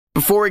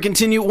Before we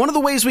continue, one of the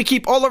ways we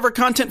keep all of our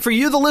content for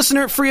you, the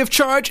listener, free of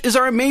charge is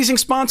our amazing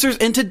sponsors,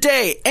 and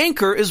today,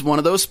 Anchor is one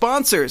of those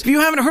sponsors. If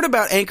you haven't heard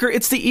about Anchor,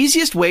 it's the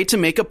easiest way to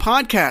make a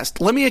podcast.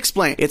 Let me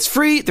explain. It's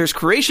free, there's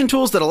creation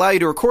tools that allow you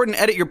to record and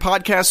edit your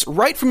podcasts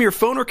right from your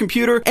phone or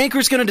computer. Anchor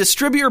is going to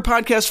distribute your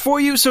podcast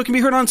for you so it can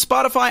be heard on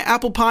Spotify,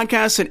 Apple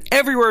Podcasts, and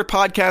everywhere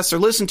podcasts are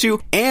listened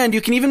to, and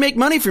you can even make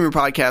money from your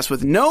podcast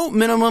with no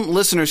minimum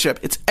listenership.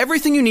 It's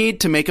everything you need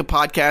to make a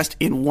podcast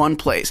in one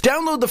place.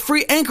 Download the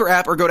free Anchor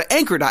app or go to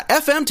anchor.fm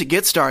to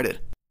get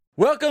started.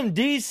 Welcome,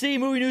 DC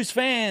Movie News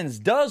fans.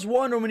 Does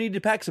Wonder Woman need to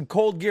pack some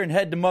cold gear and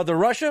head to Mother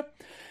Russia?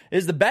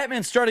 Is the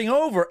Batman starting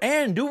over?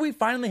 And do we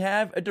finally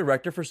have a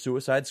director for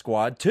Suicide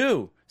Squad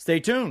 2? Stay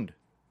tuned.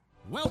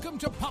 Welcome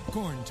to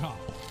Popcorn Talk,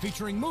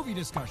 featuring movie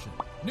discussion,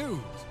 news,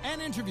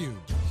 and interviews.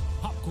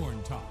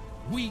 Popcorn Talk.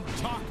 We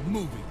talk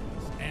movies.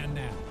 And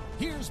now,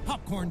 here's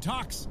Popcorn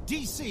Talk's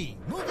DC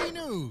Movie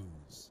News.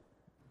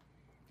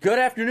 Good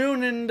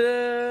afternoon, and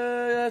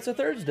it's a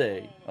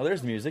Thursday. Oh,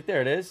 there's the music. There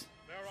it is.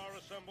 There are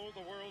assembled the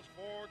world's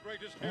four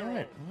greatest All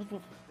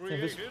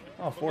heroes.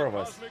 right. Four of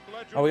us.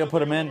 Oh, we got to put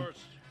them in.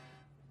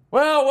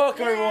 Well,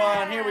 welcome,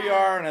 everyone. Here we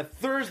are on a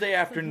Thursday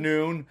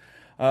afternoon,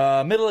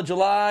 middle of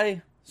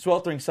July,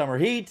 sweltering summer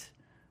heat,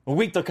 a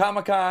week till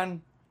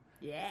Comic-Con.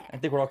 Yeah. I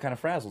think we're all kind of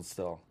frazzled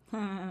still.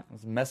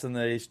 There's a mess in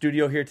the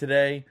studio here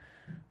today.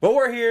 But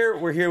we're here.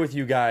 We're here with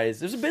you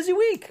guys. It was a busy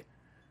week.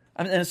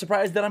 I'm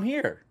surprised that I'm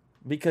here.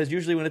 Because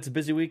usually when it's a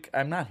busy week,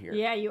 I'm not here.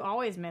 Yeah, you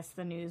always miss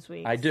the news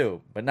weeks. I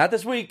do, but not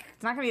this week.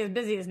 It's not going to be as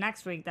busy as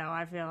next week, though.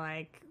 I feel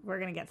like we're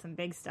going to get some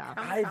big stuff.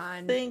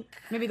 I think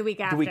Maybe the week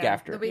after. the week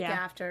after. The week Yeah.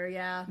 after,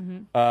 yeah. Mm-hmm.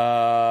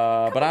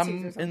 But I'm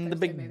Tuesdays or in the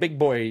Thursday, maybe. big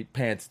boy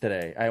pants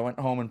today. I went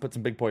home and put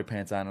some big boy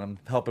pants on, and I'm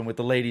helping with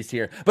the ladies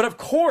here. But of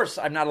course,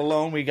 I'm not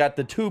alone. We got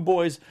the two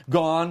boys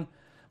gone.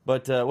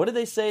 But what did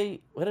they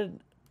say?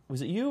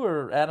 Was it you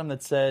or Adam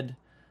that said,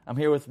 I'm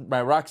here with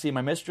my Roxy,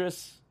 my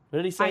mistress? What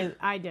did he say?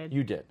 I did.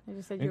 You did. I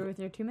just said you were with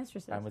your two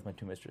mistresses. I'm with my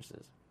two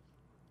mistresses.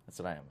 That's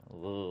what I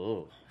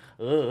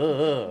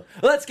am.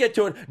 Let's get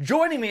to it.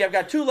 Joining me, I've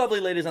got two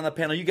lovely ladies on the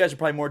panel. You guys are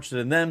probably more interested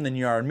in them than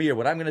you are in me or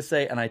what I'm going to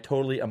say, and I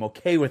totally am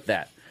okay with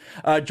that.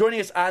 Joining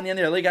us on the end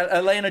there, we got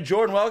Elena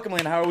Jordan. Welcome,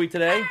 Elena. How are we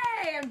today?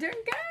 Hey, I'm doing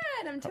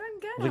good. I'm doing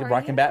good. Look How at are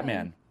rocking you?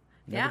 Batman.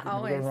 Yeah, Never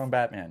always. go wrong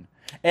Batman.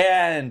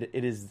 And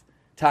it is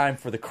time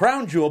for the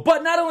crown jewel,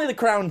 but not only the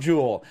crown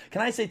jewel.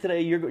 Can I say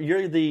today,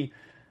 you're the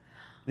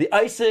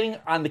icing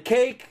on the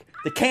cake,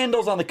 the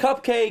candles on the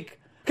cupcake,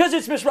 because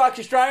it's Miss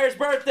Roxy Streyer's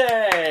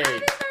birthday.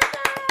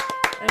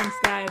 Thanks,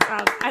 guys.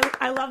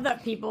 I love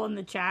that people in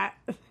the chat,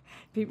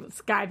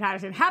 Sky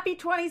Patterson, happy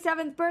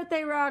 27th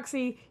birthday,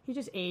 Roxy. He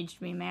just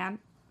aged me, man.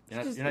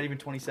 You're not even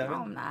 27?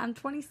 Oh, man, I'm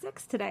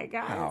 26 today,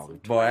 guys. Oh, I'm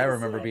boy, I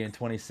remember 26. being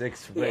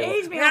 26. He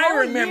aged me a I whole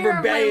remember year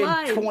of my being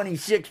life.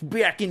 26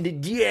 back in the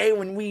day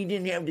when we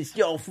didn't have the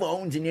cell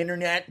phones and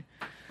internet.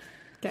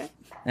 Okay.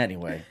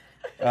 Anyway,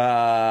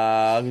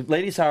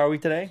 ladies, how are we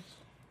today?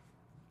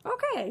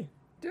 Okay.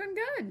 Doing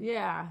good.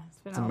 Yeah. It's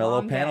been a mellow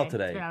long panel day.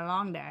 today. It's been a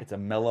long day. It's a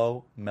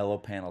mellow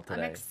panel I'm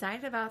today.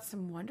 excited about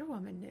some Wonder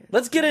Woman news.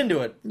 Let's get into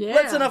it. Yeah.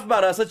 That's enough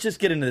about us. Let's just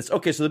get into this.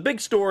 Okay, so the big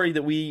story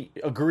that we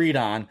agreed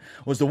on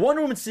was the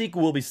Wonder Woman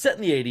sequel will be set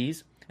in the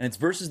 80s, and it's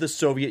versus the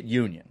Soviet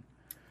Union.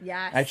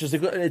 Yes. Actually,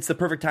 it's the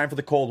perfect time for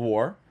the Cold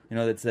War. You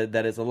know,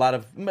 that is a lot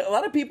of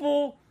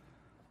people,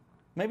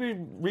 maybe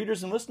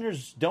readers and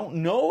listeners don't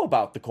know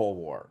about the Cold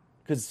War.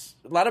 Because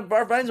a lot of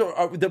our fans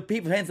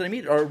fans that I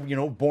meet are,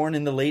 born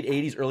in the late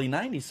 80s, early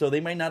 90s, so they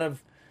might not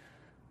have,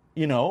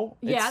 Yeah,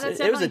 that's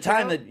it was a definitely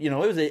time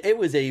true. that, it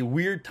was a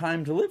weird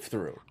time to live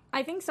through.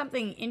 I think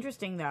something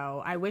interesting,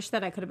 though, I wish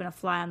that I could have been a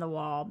fly on the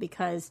wall,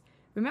 because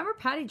remember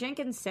Patty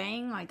Jenkins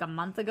saying like a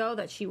month ago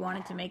that she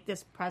wanted to make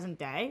this present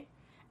day?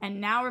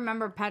 And now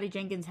remember Patty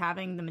Jenkins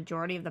having the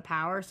majority of the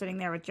power sitting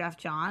there with Jeff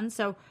Johns.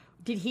 So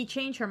did he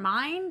change her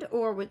mind,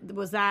 or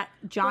was that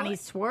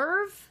Johnny's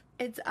swerve?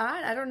 It's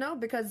odd. I don't know,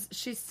 because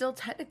she still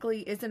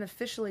technically isn't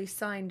officially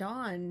signed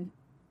on,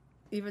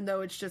 even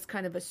though it's just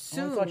kind of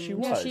assumed. I thought she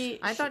was.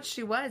 I thought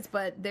she was,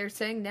 but they're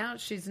saying now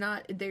she's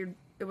not.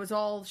 It was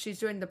all, she's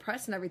doing the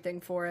press and everything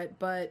for it,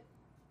 but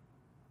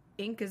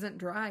ink isn't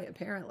dry,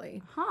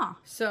 apparently. Huh.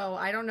 So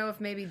I don't know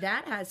if maybe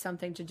that has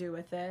something to do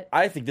with it.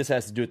 I think this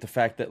has to do with the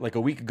fact that, like,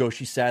 a week ago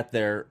she sat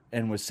there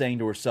and was saying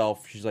to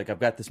herself, she's like, I've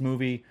got this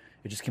movie.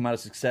 It just came out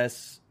of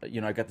success. I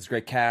got this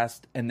great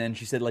cast. And then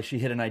she said, like, she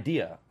hit an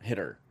idea, hit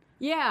her.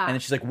 Yeah. And then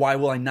she's like, why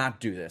will I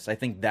not do this? I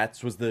think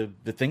that was the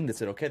thing that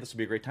said, okay, this will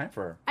be a great time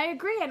for her. I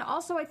agree. And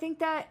also, I think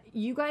that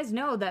you guys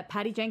know that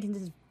Patty Jenkins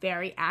is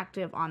very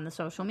active on the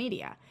social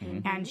media.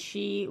 Mm-hmm. And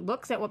she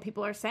looks at what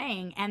people are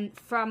saying. And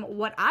from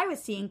what I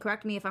was seeing,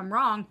 correct me if I'm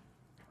wrong,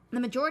 the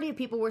majority of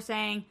people were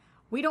saying,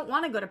 we don't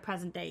want to go to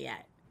present day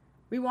yet.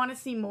 We want to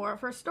see more of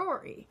her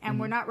story. And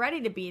we're not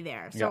ready to be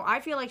there. So Yep.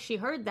 I feel like she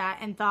heard that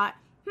and thought,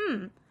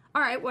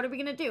 all right, what are we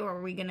going to do?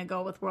 Are we going to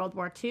go with World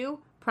War II?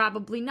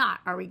 Probably not.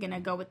 Are we going to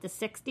go with the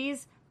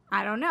 60s?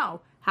 I don't know.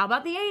 How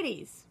about the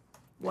 80s?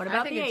 What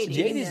about think the it's 80s?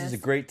 The 80s Genius. is a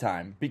great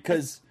time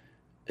because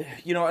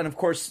and of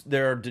course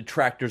there are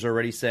detractors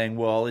already saying,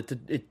 well,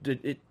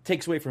 it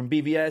takes away from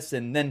BVS,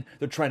 and then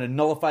they're trying to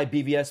nullify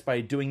BVS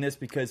by doing this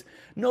because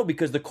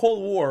the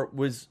Cold War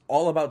was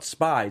all about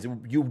spies.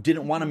 You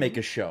didn't want to make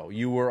a show.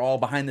 You were all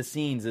behind the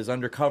scenes as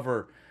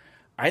undercover.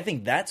 I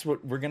think that's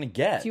what we're going to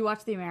get. Do you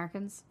watch The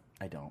Americans?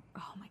 I don't.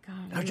 Oh my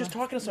god! I was just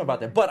talking to someone about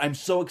that, but I'm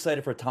so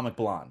excited for Atomic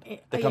Blonde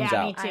that comes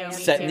yeah, out. Me too,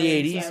 Set me in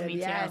too, the me 80s. too, me too.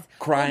 Yes.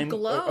 Crime.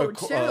 Glow,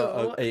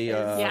 too.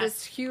 Yes.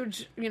 This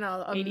huge,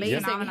 amazing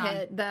phenomenon.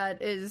 hit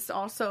that is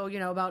also,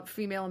 about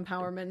female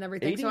empowerment and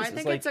everything. So 80s I is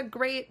think like- it's a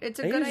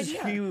good 80s is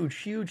idea.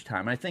 huge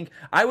time. I think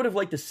I would have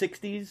liked the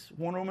 60s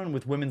Wonder Woman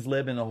with women's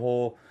lib and the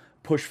whole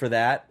push for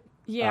that.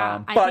 Yeah,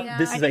 but I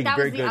this think is a that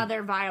very was good. the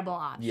other viable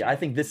option. Yeah, I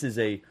think this is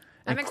a.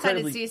 I'm excited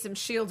incredibly- to see some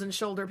shields and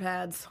shoulder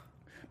pads.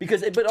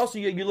 But also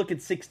you look at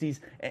 60s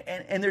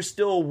and there's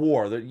still a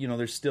war.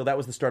 There's still, that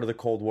was the start of the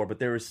Cold War, but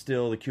there was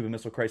still the Cuban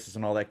Missile Crisis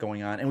and all that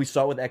going on, and we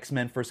saw it with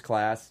X-Men First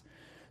Class.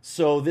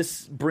 So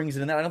this brings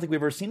it in that. I don't think we've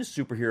ever seen a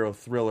superhero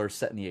thriller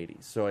set in the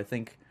 80s. So I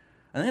think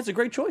it's a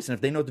great choice, and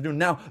if they know what they're doing.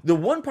 Now, the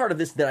one part of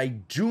this that I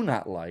do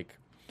not like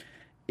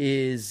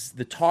is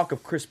the talk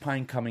of Chris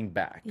Pine coming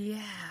back.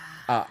 Yeah.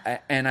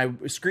 And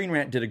Screen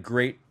Rant did a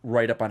great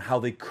write-up on how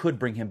they could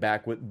bring him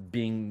back, with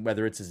being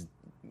whether it's his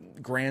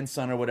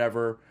grandson or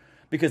whatever,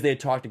 because they had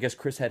talked. I guess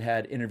Chris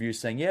had interviews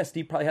saying, yeah,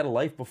 Steve probably had a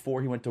life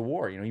before he went to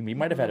war. He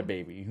might have had a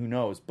baby. Who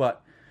knows?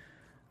 But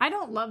I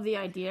don't love the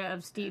idea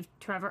of Steve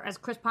Trevor as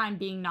Chris Pine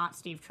being not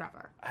Steve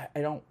Trevor,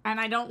 I don't. and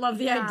I don't love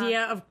the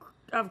idea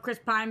of Chris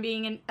Pine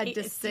being A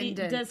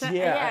descendant.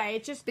 Yeah,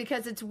 it's just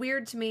Because it's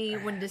weird to me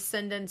when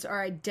descendants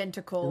are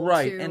identical.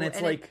 Right, to, and it's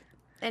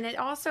and it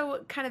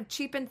also kind of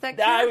cheapens that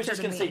character I was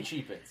just to going me. to say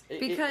cheapens.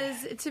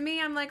 Because to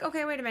me, I'm like,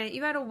 okay, wait a minute.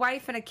 You had a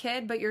wife and a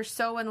kid, but you're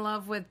so in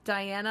love with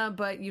Diana,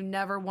 but you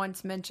never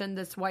once mentioned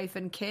this wife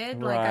and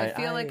kid. Like, I Right,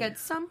 feel like at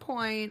some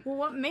point, well,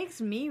 what makes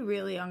me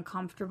really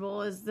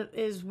uncomfortable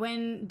is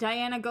when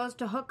Diana goes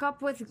to hook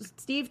up with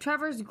Steve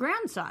Trevor's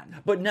grandson.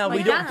 But now we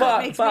Like, don't.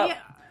 that makes me-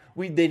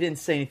 They didn't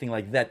say anything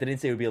like that. They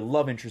didn't say it would be a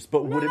love interest,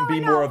 but would No, it be I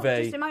know, more of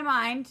a just in my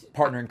mind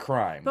partner in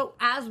crime? But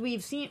as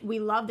we've seen, we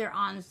love their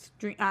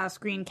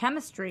on-screen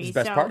chemistry. It's the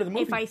best so part of the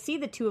movie. if I see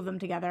the two of them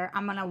together,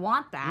 I'm gonna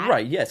want that.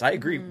 Right? Yes, I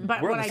agree.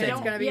 But We're what on the I same don't-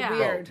 it's going to be yeah.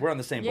 weird. boat. We're on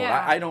the same boat.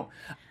 Yeah. I don't.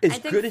 As I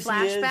think good as he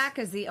is, flashback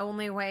is the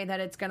only way that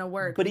it's going to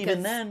work. but even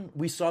because- then,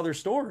 we saw their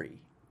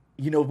story.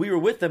 We were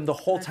with them the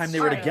whole time they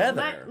were All right,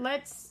 together.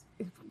 Let's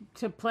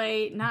to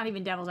play not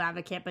even devil's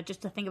advocate, but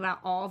just to think about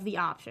all of the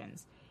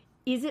options.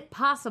 Is it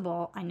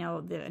possible? I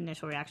know the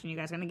initial reaction you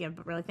guys are going to give,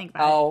 but really think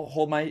about it. I'll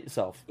hold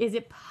myself. Is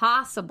it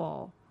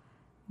possible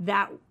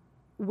that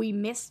we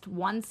missed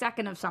 1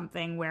 second of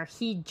something where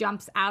he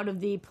jumps out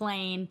of the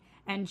plane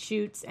and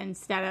shoots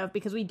instead of,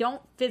 because we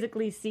don't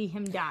physically see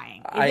him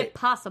dying? Is it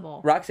possible?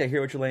 Roxy, I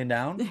hear what you're laying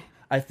down.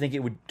 I think it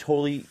would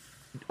totally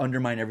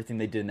undermine everything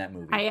they did in that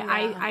movie.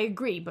 I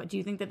agree, but do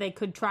you think that they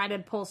could try to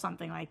pull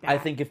something like that? I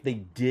think if they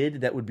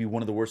did, that would be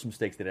one of the worst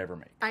mistakes they'd ever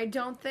make. I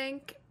don't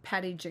think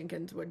Patty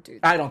Jenkins would do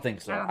that. I don't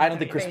think so. don't I don't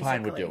think think so Chris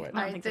Pine would do it. I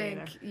don't I think so think,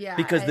 either. yeah.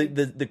 Because I-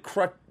 the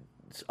crux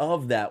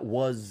of that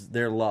was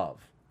their love.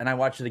 And I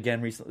watched it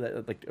again recently,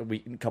 like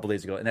a couple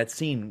days ago, and that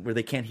scene where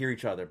they can't hear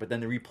each other, but then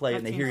they replay it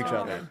and they hear each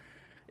other.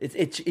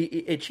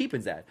 It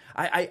cheapens that.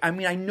 I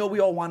mean, I know we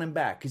all want him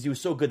back because he was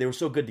so good. They were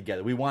so good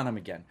together. We want him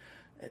again.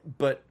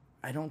 But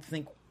I don't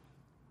think...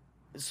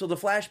 So the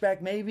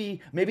flashback, maybe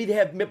they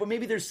have... But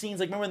maybe there's scenes,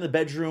 like remember in the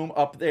bedroom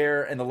up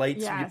there and the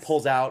lights Yes.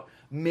 pulls out?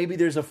 Maybe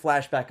there's a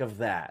flashback of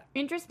that.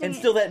 Interesting. And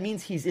still that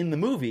means he's in the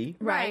movie,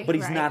 Right, but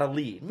he's right. not a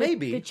lead.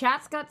 Maybe. The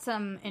chat's got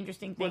some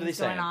interesting What are things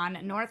they going saying?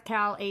 on. North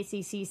Cal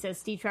ACC says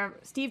Steve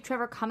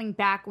Trevor coming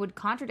back would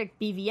contradict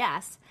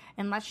BVS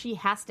unless she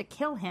has to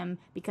kill him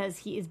because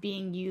he is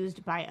being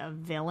used by a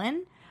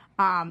villain.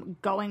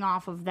 Going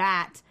off of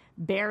that,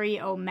 Barry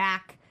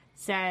O'Mac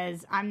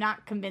says, I'm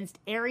not convinced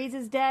Ares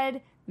is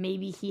dead.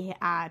 Maybe he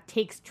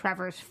takes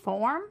Trevor's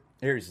form.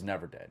 Ares is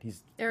never dead. He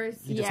just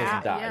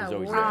Yeah, doesn't die. yeah, He's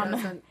always war dead.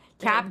 doesn't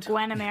Cap end.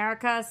 Gwen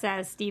America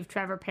says Steve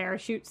Trevor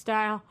parachute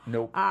style.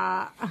 Nope.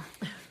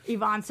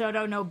 Yvonne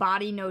Soto, no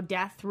body, no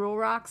death rule,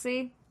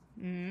 Roxy.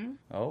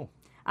 Oh.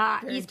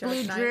 Very East Dark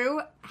Blue Knight.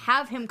 Drew,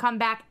 have him come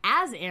back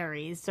as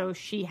Ares, so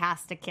she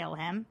has to kill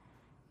him.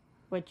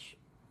 Which,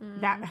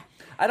 that...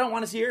 I don't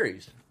want to see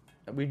Ares.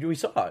 We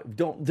saw it.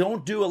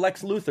 Don't do a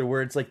Lex Luthor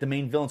where it's like the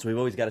main villain, so we've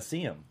always got to see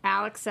him.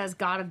 Alex says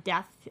God of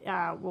Death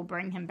will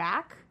bring him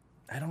back.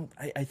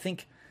 I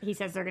think He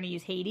says they're going to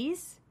use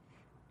Hades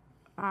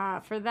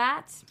for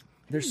that.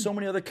 there's so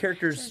many other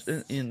characters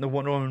in the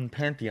Wonder Woman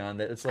pantheon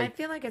that it's I like...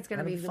 feel like it's going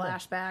to how do be we do that?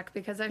 flashback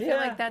because I feel Yeah,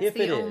 like that's if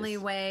the it only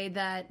is. way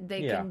that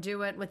they Yeah. can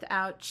do it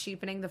without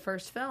cheapening the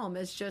first film.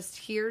 Is just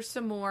here's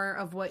some more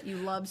of what you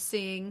love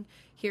seeing.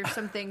 Here's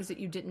some things that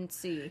you didn't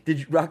see.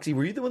 Roxy,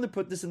 were you the one that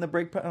put this in the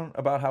breakdown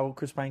about how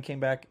Chris Pine came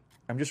back?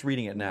 I'm just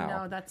reading it now.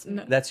 No, that's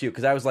That's you,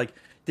 because I was like,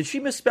 did she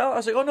misspell? I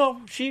was like, oh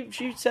no, she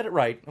said it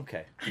right.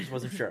 Okay, I just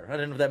wasn't sure. I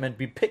didn't know if that meant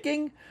be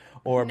picking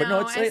or, but no,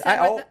 No, it's I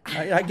said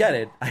I get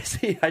it. I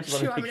see. I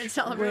just you want want me to to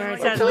tell Where everyone it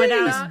what says you're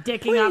talking without about?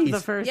 dicking up Please. the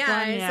first Yeah,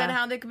 one. I said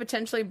how they could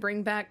potentially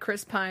bring back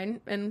Chris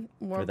Pine and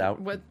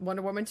with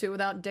Wonder Woman 2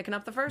 without dicking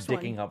up the first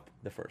dicking one. up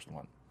the first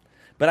one.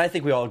 But I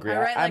think we all agree.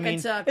 All right, I like a mean,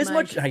 duck, as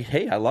Mike. much.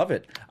 Hey, I love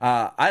it.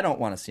 I don't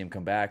want to see him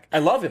come back. I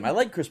love him. I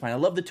like Chris Pine. I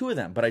love the two of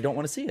them, but I don't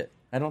want to see it.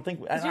 I don't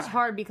think It's just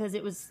hard because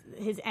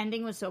his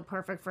ending was so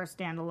perfect for a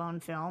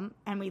standalone film,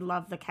 and we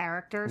love the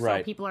character. So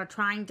Right. people are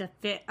trying to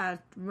fit a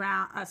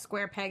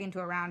square peg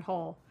into a round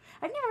hole.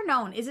 I've never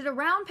known. Is it a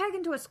round peg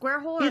into a square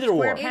hole or Either a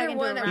square works. peg Either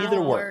into a one round will Either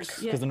hole? works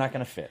because Yeah. they're not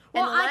going to fit.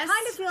 Well, I Unless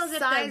kind of feel as if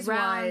the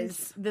round,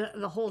 size-wise-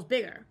 the hole's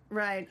bigger,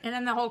 Right. and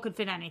then the hole could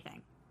fit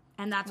anything,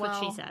 and that's what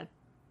she Well- said.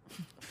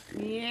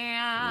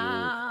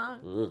 Yeah.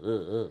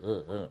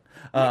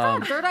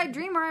 Third Eye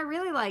Dreamer, I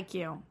really like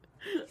you.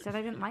 She said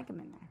I didn't like him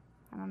in there.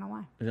 I don't know why.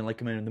 You didn't like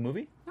him in the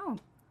movie? No,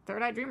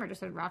 Third Eye Dreamer just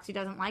said Roxy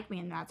doesn't like me,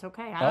 and that's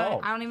okay. Oh.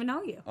 I don't even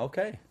know you.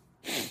 Okay.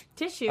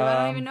 Tissue,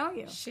 I don't even know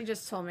you. She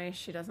just told me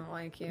she doesn't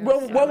like you.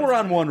 Well, so- while we're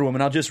on Wonder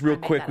Woman, I'll just real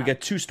make quick. that We up.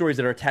 got two stories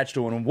that are attached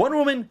to Wonder Woman. Wonder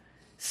Woman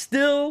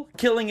still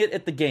killing it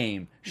at the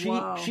game.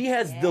 Whoa. She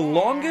has the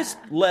longest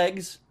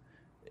legs,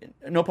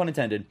 no pun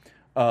intended,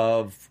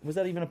 of, was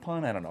that even a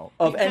pun? I don't know.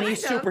 Of any Kind of.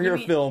 superhero You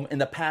mean- film in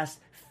the past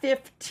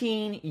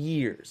 15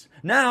 years.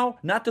 Now,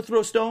 not to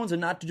throw stones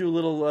and not to do a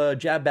little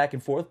jab back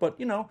and forth, but,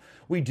 you know,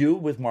 we do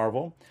with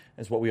Marvel,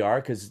 is what we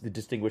are, because the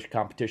distinguished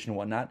competition and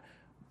whatnot.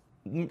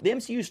 The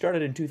MCU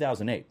started in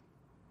 2008.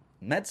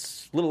 And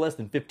that's a little less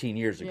than 15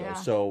 years ago. Yeah.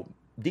 So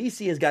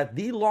DC has got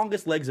the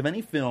longest legs of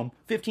any film,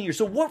 15 years.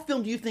 So what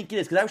film do you think it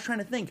is? Because I was trying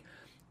to think.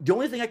 The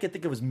only thing I could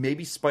think of was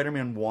maybe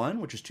Spider-Man 1,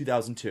 which is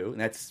 2002,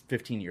 and that's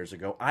 15 years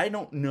ago. I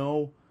don't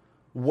know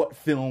what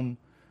film,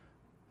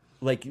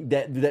 like,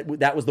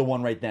 that was the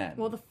one right then.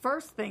 Well, the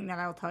first thing that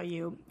I'll tell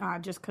you,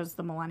 just because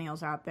the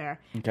millennials out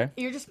there, Okay.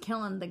 you're just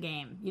killing the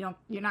game. You're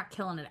not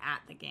killing it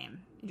at the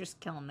game. You're just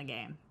killing the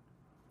game.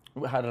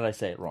 How did I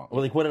say it wrong?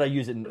 Well, like, what did I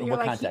use it in You're what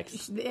like,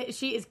 context?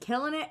 she is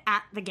killing it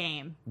at the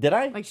game. Did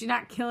I? Like she's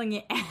not killing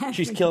it. At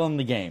She's the killing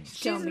the game. She's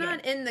killing the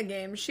not in the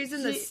game. She's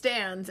in the She-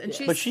 stands, and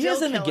she's But she still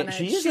is in the killing game. it.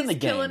 She is in the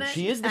She's game. killing it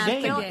She is the at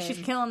game. She's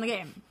killing the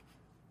game.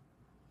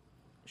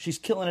 She's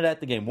killing it at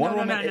the game.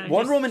 Wonder no,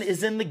 Wonder Woman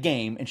is in the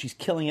game, and she's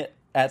killing it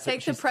at Take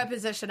the she's-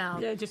 preposition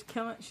out. Yeah, just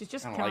killing. She's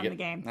just I don't killing like the it.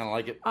 game. I don't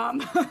like it. I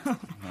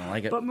don't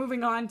like it. But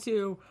moving on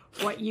to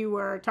what you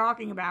were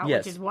talking about,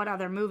 Yes. which is what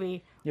other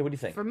movie? Yeah, what do you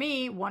think? For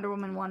me, Wonder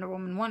Woman, Wonder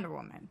Woman, Wonder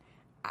Woman.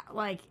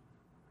 Like,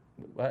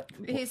 What?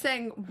 He's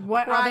saying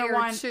What other prior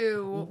one-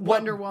 to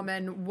Wonder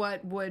Woman,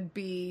 what would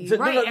be So-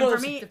 right, no, and for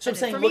so- me, so I'm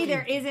saying for me, looking-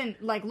 there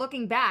isn't, like,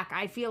 looking back,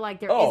 I feel like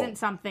there Oh. not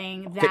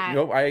something that,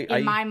 no, I-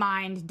 in my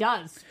mind,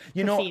 does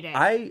You know, defeat it.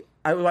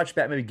 I watched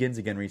Batman Begins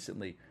again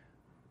recently,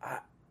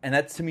 and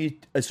that's to me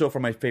is so far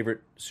my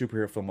favorite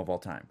superhero film of all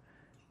time.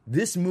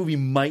 This movie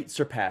might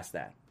surpass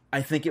that.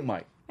 I think it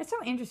might. It's so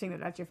interesting that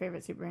that's your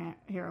favorite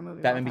superhero movie.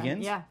 of Batman all time.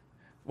 Begins? Yeah.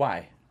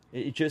 Why?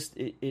 It just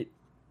it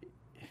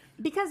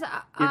Because,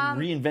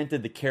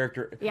 reinvented the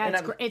character. yeah,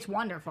 And it's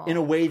wonderful. in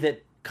a way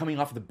that coming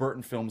off of the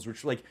Burton films,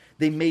 which like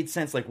they made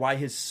sense, like why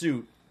his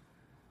suit,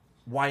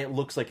 why it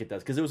looks like it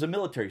does, because it was a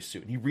military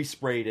suit. He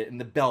resprayed it,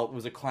 and the belt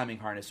was a climbing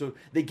harness. So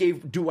they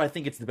gave. Do I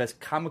think it's the best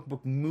comic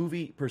book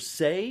movie per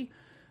se?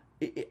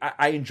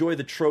 I enjoy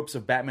the tropes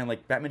of Batman.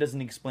 Like Batman doesn't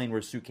explain where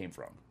his suit came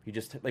from. He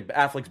just like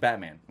Affleck's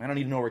Batman. I don't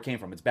even know where it came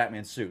from. It's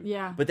Batman's suit.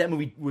 Yeah. But that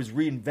movie was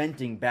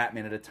reinventing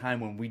Batman at a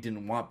time when we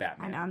didn't want I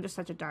Batman. know, I'm just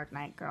such a Dark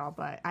Knight girl,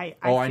 but I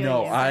Oh, I feel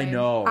know. you. I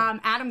know.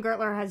 Adam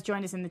Gertler has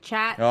joined us in the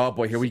chat. Oh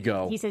boy, here we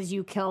go. He says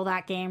you kill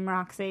that game,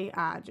 Roxy.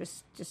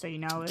 Just so you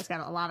know, it's got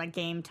a lot of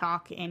game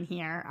talk in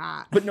here.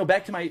 But no,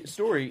 back to my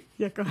story.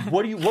 Yeah, go ahead.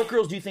 What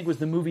girls do you think was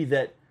the movie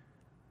that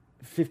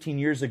 15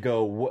 years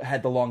ago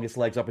had the longest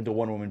legs up until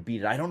Wonder Woman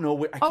beat it? I don't know.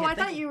 I Oh, can't I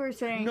thought think- you were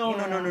saying No.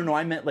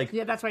 I meant like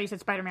Yeah, that's why you said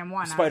Spider-Man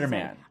 1.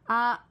 Spider-Man.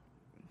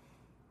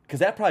 Because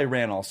that probably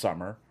ran all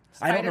summer.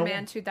 I don't know.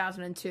 Spider-Man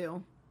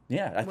 2002.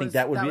 Yeah, I think was-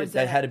 that would that be was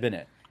that it. had to been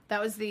it.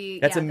 That was the.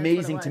 That's yeah, what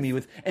amazing it to me.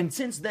 was. And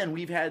since then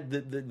we've had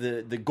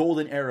the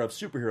golden era of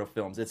superhero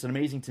films. It's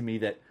amazing to me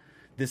that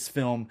this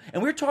film,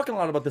 and we were talking a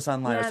lot about this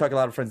online. I was Yeah. talking to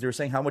a lot of friends. They were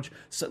saying how much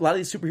a lot of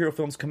these superhero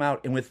films come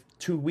out, and with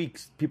 2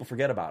 weeks, people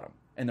forget about them,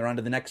 and they're on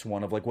to the next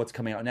one of like what's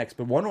coming out next.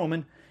 But Wonder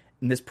Woman,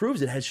 and this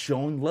proves it, has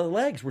shown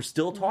legs. We're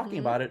still talking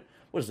about it.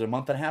 What is it? A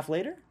month and a half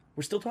later,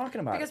 we're still talking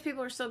about Because it.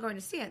 people are still going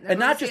to see it. And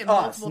not just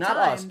us, not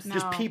us, No.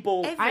 just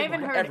people. I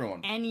haven't heard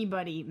everyone.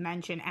 anybody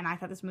mention, and I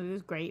thought this movie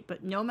was great,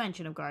 but no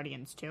mention of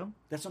Guardians 2.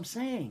 That's what I'm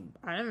saying.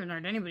 I haven't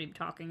heard anybody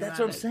talking That's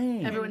about what I'm it.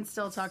 saying. Everyone's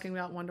still talking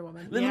about Wonder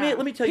Woman. Let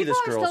me tell you People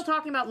this, are girls. still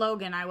talking about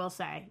Logan, I will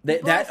say. That,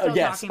 People are still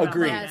yes, talking about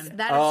agreed. Logan. Yes,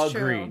 that is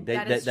true. Agreed.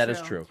 That is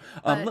true. true.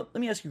 Let, But-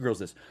 let me ask you girls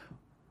this.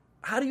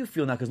 How do you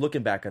feel now? Because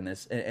looking back on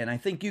this, and I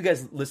think you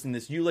guys listening to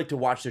this, you like to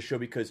watch this show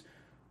because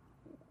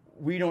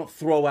we don't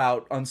throw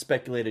out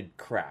unspeculated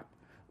crap.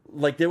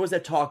 Like there was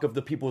that talk of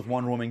the people with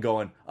Wonder Woman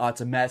going, "Oh,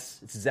 it's a mess.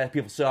 It's exact.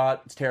 People saw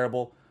it. It's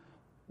terrible."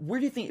 where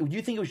do you think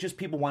it was just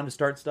people wanting to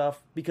start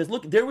stuff? Because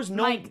look, there was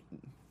no. Like,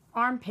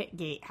 armpit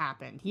gate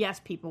happened. Yes,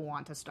 people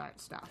want to start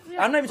stuff.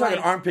 I'm not even talking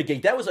Like- armpit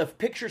gate. That was a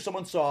picture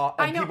someone saw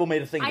and people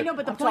made a thing. I know,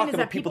 but the I'm point talking is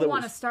that about people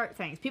want to start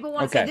things. People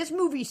want to Okay. say, this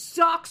movie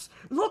sucks.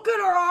 Look at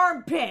her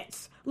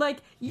armpits. Like,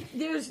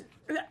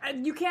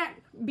 you can't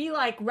be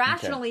like,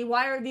 rationally,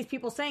 why are these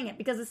people saying it?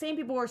 Because the same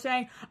people were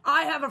saying,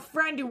 I have a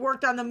friend who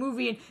worked on the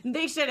movie and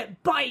they said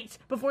it bites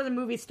before the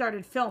movie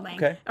started filming.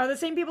 Okay. Are the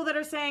same people that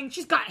are saying,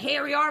 she's got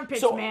hairy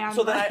armpits, So, man.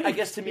 so then Like, I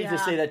guess to me to Yeah.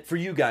 say that for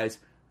you guys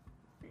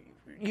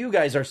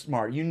are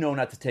smart. You know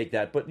not to take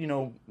that, but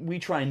we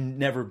try and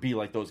never be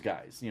like those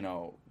guys.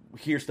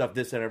 Hear stuff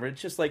this and ever.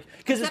 It's just like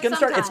because it's Except gonna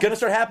start. It's sometimes. gonna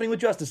start happening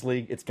with Justice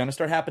League. It's gonna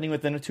start happening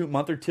within a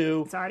month or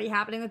two. It's already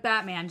happening with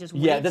Batman. Just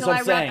wait Yeah, that's till what I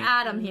I'm saying. rep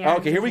Adam here.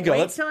 Okay, here we Just go. Wait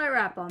Let's- till I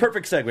rep him.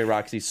 Perfect segue,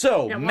 Roxy.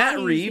 So Yeah, Matt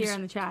Lonnie's Reeves, here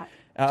in the chat.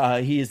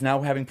 he is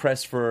now having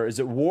press for is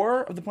it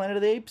War of the Planet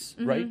of the Apes?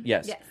 Right?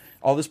 Yes. Yes.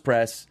 All this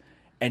press,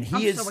 and I'm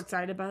he is so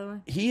excited, by the way.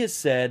 he has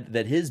said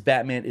that his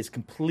Batman is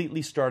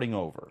completely starting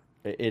over.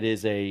 It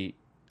is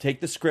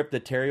take the script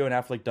that Terrio and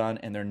Affleck done,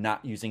 and they're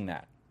not using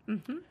that.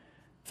 Mm-hmm.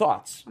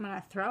 Thoughts? I'm going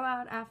to throw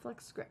out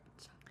Affleck's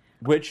script.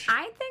 Which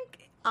I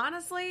think,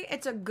 honestly,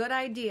 it's a good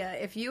idea.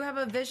 If you have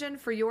a vision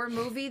for your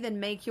movie, then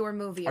make your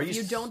movie. Are If you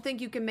you s- don't think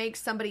you can make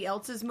somebody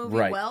else's movie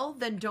Right. well,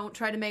 then don't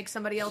try to make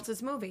somebody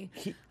else's movie.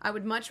 I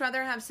would much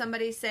rather have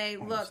somebody say,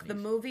 look, the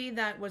movie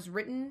that was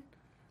written...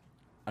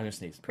 I'm gonna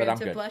sneeze, but I'm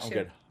to good. bless I'm you.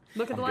 good.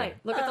 Look at the I'm light.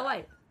 Look at the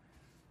light.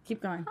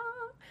 Keep going.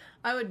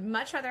 I would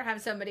much rather have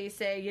somebody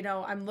say,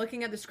 I'm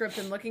looking at the script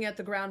and looking at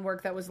the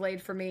groundwork that was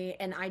laid for me,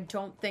 and I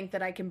don't think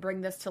that I can bring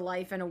this to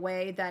life in a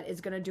way that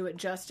is going to do it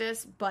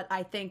justice. But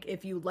I think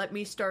if you let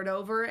me start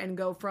over and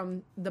go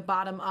from the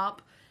bottom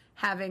up,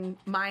 having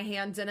my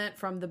hands in it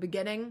from the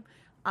beginning,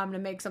 I'm going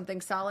to make something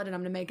solid and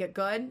I'm going to make it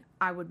good.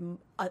 I would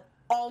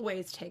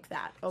always take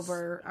that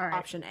over All right.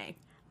 option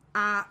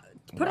A.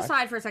 Put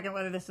aside for a second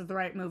whether this is the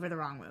right move or the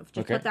wrong move.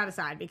 Just Okay. put that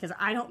aside because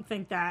I don't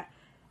think that.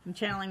 I'm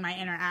channeling my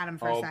inner Adam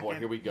for a Oh, second. boy,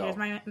 here we go. Here's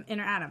my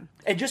inner Adam.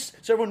 And just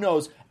so everyone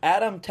knows,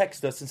 Adam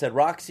texted us and said,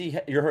 "Roxy,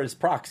 you're his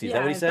proxy." Is that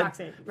what he his said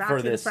proxy. Roxy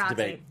for the this proxy.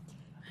 debate?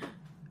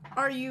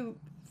 Are you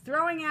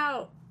throwing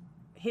out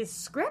his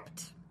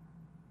script,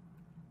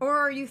 or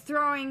are you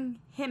throwing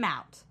him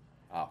out?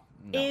 Oh,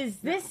 no. Is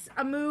this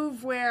a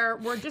move where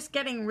we're just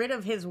getting rid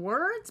of his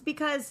words?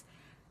 Because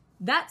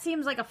that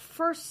seems like a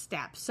first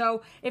step.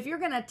 So if you're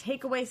going to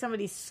take away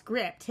somebody's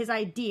script, his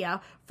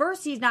idea,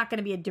 first he's not going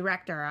to be a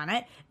director on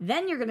it.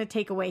 Then you're going to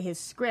take away his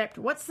script.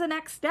 What's the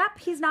next step?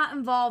 He's not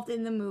involved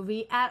in the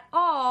movie at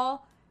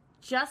all.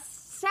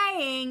 Just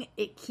saying,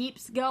 it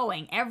keeps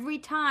going. Every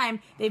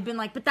time they've been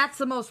like, but that's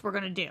the most we're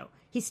going to do.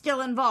 He's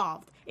still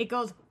involved. It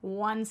goes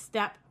one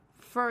step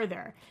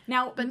further.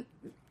 Now,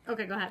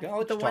 okay, go ahead. I'll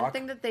let The you one talk.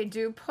 thing that they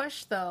do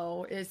push,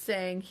 though, is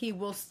saying he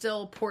will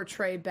still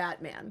portray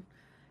Batman.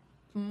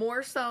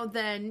 More so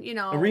than,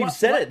 Reeves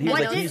said it. He's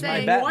what like, did he's my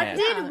they- Batman. What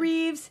did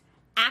Reeves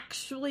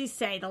actually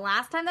say? The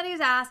last time that he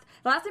was asked,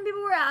 the last time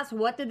people were asked,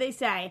 what did they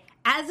say?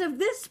 As of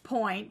this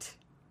point,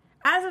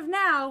 as of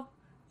now,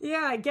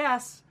 yeah, I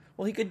guess.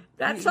 Well, he could.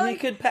 That's he like-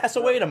 could pass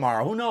away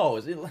tomorrow. Who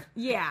knows?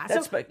 Yeah.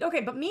 That's So,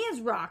 okay, but me as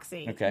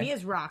Roxy, Okay.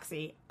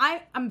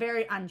 I'm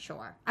very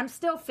unsure. I'm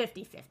still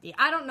 50-50.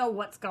 I don't know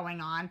what's going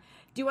on.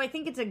 Do I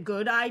think it's a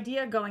good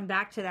idea going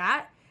back to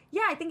that?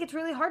 Yeah, I think it's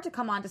really hard to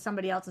come onto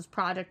somebody else's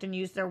project and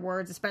use their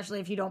words, especially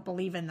if you don't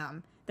believe in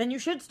them. Then you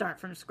should start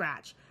from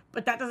scratch.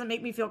 But that doesn't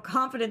make me feel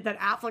confident that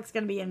Affleck's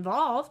going to be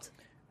involved.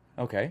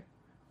 Okay.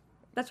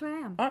 That's where I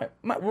am. All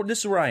right. Well, this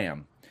is where I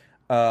am.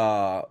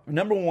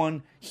 Number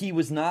one, he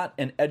was not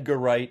an Edgar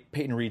Wright,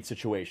 Peyton Reed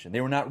situation.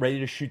 They were not ready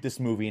to shoot this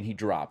movie, and he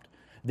dropped.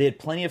 They had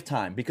plenty of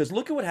time because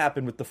look at what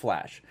happened with The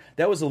Flash.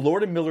 That was a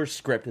Lord and Miller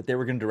script that they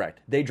were going to direct.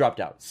 They dropped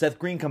out. Seth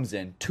Green comes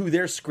in to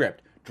their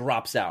script,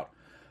 drops out.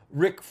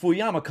 Rick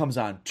Fuyama comes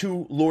on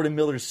to Lord and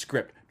Miller's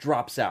script,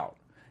 drops out.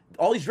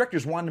 All these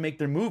directors wanted to make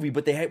their movie,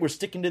 but they were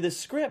sticking to this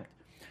script.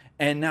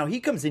 And now he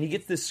comes in, he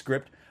gets this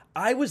script.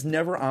 I was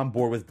never on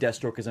board with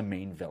Deathstroke as a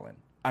main villain.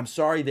 I'm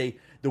sorry,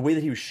 the way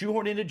that he was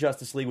shoehorned into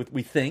Justice League,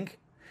 we think,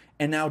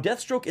 and now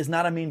Deathstroke is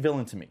not a main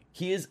villain to me.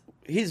 He's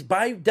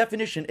by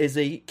definition is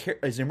a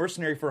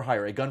mercenary for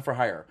hire, a gun for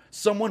hire.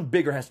 Someone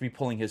bigger has to be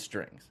pulling his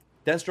strings.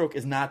 Deathstroke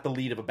is not the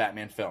lead of a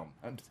Batman film,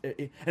 and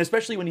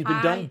especially when he's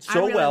been done so I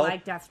really well.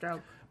 like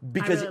Deathstroke.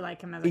 Because I really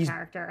like him as a he's-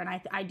 character, and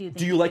I do think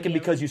Do you he like could him be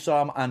because you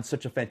saw him on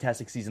such a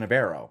fantastic season of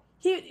Arrow?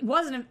 He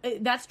wasn't.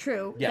 That's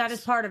true. Yes. That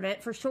is part of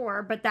it for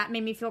sure. But that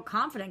made me feel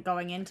confident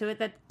going into it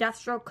that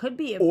Deathstroke could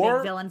be a Or-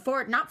 big villain for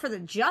it, not for the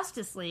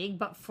Justice League,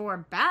 but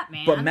for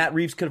Batman. But Matt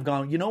Reeves could have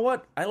gone, you know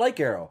what? I like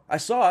Arrow. I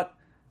saw it.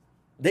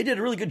 They did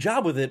a really good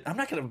job with it. I'm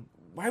not going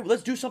to...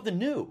 Let's do something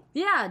new.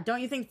 Yeah,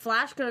 don't you think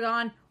Flash could have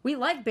gone, we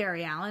like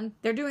Barry Allen.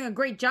 They're doing a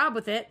great job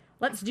with it.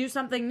 Let's do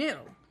something new.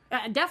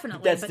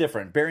 Definitely. That's but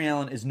different. Barry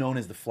Allen is known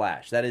as the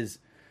Flash. That is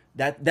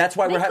That's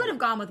why They we're could have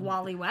gone with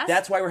Wally West.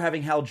 That's why we're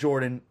having Hal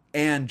Jordan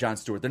and Jon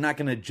Stewart. They're not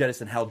going to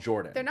jettison Hal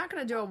Jordan. They're not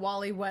going to do a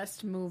Wally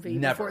West movie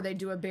Never. before they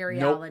do a Barry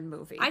Nope. Allen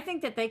movie. I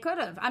think that they could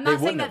have. I'm They not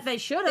saying wouldn't that have. they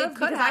should They have,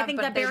 could because I have, think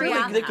but that they Barry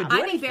shouldn't. Allen. They could do I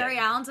think anything. Barry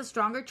Allen's a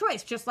stronger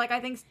choice, just like I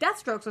think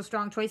Deathstroke's a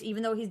strong choice,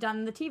 even though he's done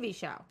in the TV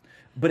show.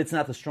 But it's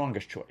not the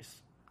strongest choice.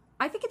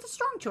 I think it's a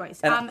strong choice.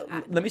 And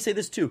let me say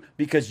this too,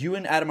 because you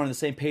and Adam are on the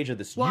same page of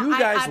this. Well, you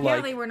guys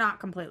apparently we're not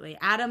completely.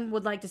 Adam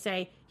would like to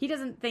say he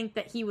doesn't think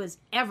that he was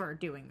ever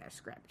doing their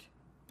script.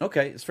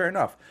 Okay, it's fair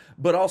enough.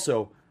 But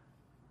also,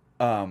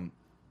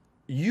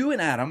 you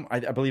and Adam, I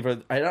believe,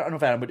 I don't know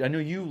if Adam, but I know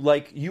you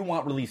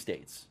want release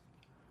dates.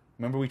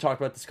 Remember we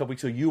talked about this a couple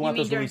weeks ago. You want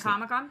mean those during release dates.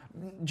 Comic-Con?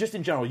 Just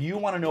in general, you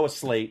want to know a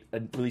slate,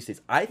 release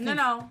dates. I think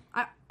No.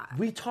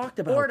 we talked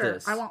about Order.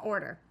 this. I want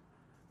order.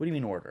 What do you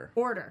mean order?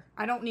 Order.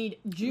 I don't need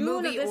June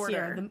Movie of this order.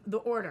 year. The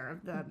order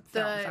of the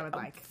films I would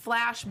like.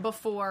 Flash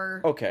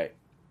before. Okay.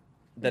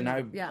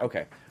 Then Yeah.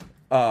 okay.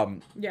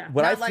 Yeah,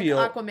 What not I feel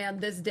like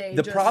Aquaman this day.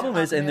 the just problem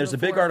is, Aquaman and there's a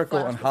big before, article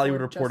Flash on Hollywood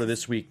before Reporter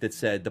Justice. this week that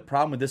said the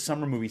problem with this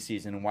summer movie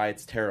season and why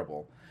it's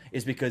terrible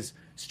is because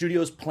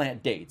studios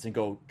plant dates and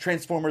go,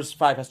 Transformers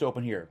 5 has to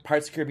open here,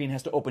 Pirates of the Caribbean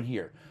has to open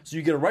here. So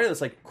you get a writer that's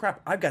like, crap,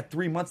 I've got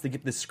 3 months to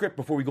get this script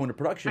before we go into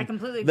production. I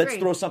completely Let's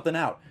agree. throw something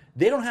out.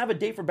 They don't have a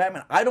date for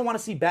Batman. I don't want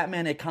to see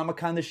Batman at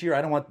Comic-Con this year.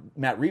 I don't want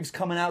Matt Reeves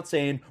coming out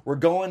saying, we're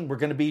going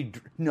to be...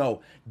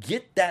 No,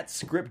 get that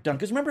script done.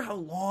 Because remember how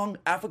long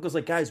Affleck was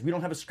like, guys, we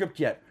don't have a script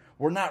yet.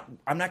 I'm not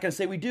going to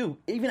say we do.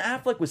 Even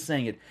Affleck was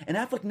saying it. And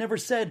Affleck never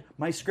said,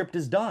 my script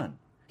is done.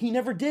 He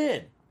never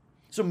did.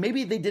 So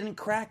maybe they didn't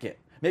crack it.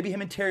 Maybe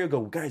him and Terry will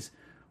go, guys,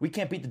 we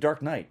can't beat The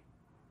Dark Knight.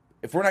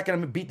 If we're not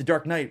going to beat The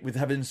Dark Knight with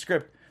having a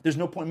script, there's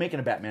no point in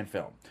making a Batman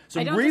film. So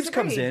I don't Reeves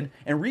disagree. comes in,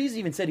 and Reeves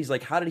even said, he's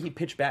like, how did he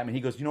pitch Batman?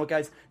 He goes, you know what,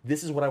 guys?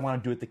 This is what I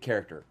want to do with the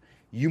character.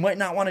 You might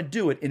not want to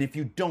do it, and if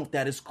you don't,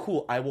 that is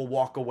cool. I will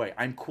walk away.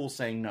 I'm cool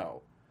saying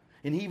no.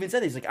 And he even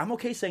said, he's like, I'm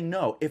okay saying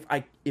no if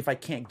I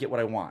can't get what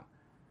I want.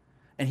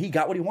 And he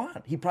got what he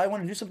wanted. He probably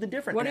wanted to do something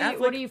different. What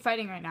And are you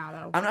fighting right now,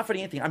 though? I'm not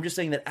fighting anything. I'm just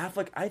saying that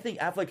Affleck, I think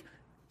Affleck,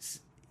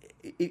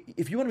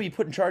 if you want to be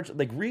put in charge,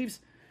 like Reeves,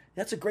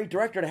 that's a great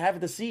director to have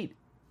at the seat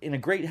in a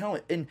great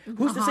helmet. And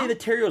who's to say that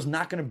Terrio's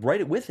not going to write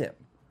it with him?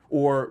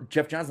 Or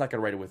Jeff Johns not going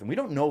to write it with him? We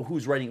don't know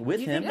who's writing it with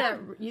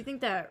him. You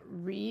think that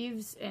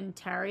Reeves and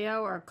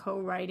Terrio are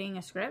co-writing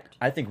a script?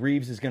 I think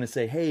Reeves is going to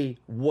say, hey,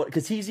 what?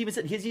 Because he's even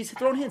said, he's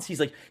thrown hints. He's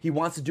like, he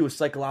wants to do a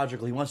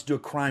psychological, he wants to do a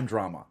crime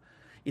drama.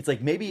 It's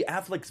like maybe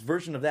Affleck's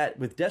version of that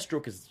with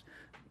Deathstroke is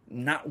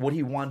not what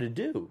he wanted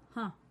to do.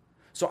 Huh.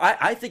 So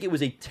I think it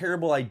was a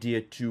terrible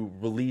idea to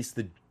release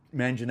the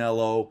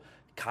Manganiello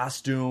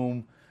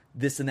costume,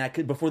 this and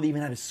that, before they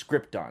even had a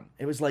script done.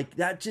 It was like,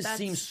 that just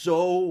seems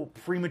so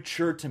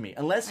premature to me.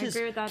 Unless his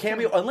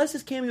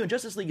cameo in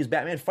Justice League is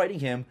Batman fighting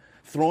him,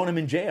 throwing him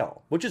in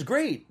jail, which is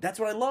great. That's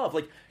what I love.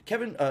 Like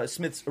Kevin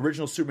Smith's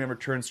original Superman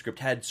Returns script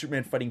had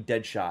Superman fighting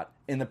Deadshot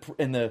in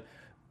the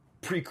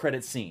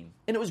pre-credit scene,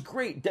 and it was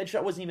great.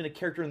 Deadshot wasn't even a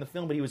character in the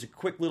film, but he was a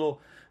quick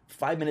little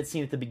 5-minute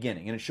scene at the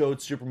beginning, and it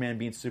showed Superman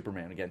being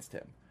Superman against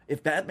him.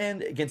 If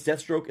Batman against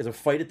Deathstroke is a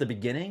fight at the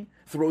beginning,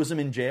 throws him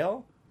in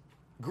jail,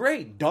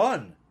 great,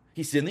 done.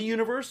 He's in the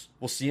universe.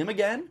 We'll see him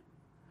again.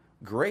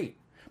 Great.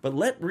 But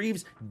let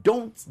Reeves,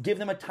 don't give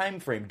them a time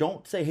frame.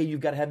 Don't say, hey,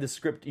 you've got to have this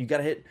script. You've got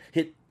to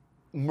hit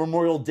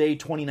Memorial Day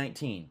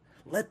 2019.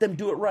 Let them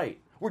do it right.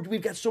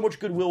 We've got so much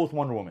goodwill with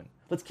Wonder Woman.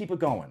 Let's keep it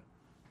going.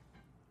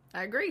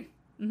 I agree.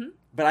 Mm-hmm.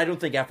 But I don't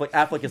think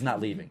Affleck is not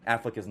leaving.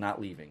 Affleck is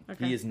not leaving.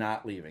 Okay. He is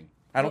not leaving.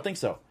 I don't think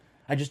so.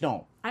 I just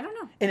don't. I don't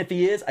know. And if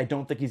he is, I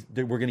don't think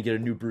we're going to get a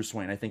new Bruce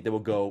Wayne. I think they will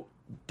go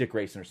Dick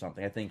Grayson or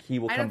something. I think he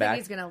will come back. I don't think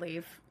he's going to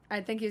leave.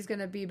 I think he's going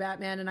to be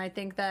Batman, and I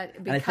think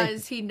that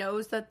because he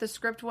knows that the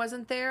script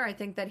wasn't there, I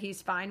think that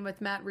he's fine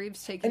with Matt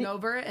Reeves taking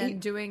over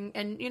and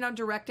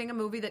directing a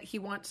movie that he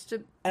wants to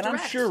And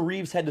direct. I'm sure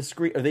Reeves had to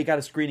screen, or they got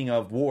a screening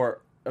of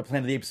Planet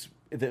of the Apes,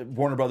 the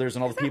Warner Brothers,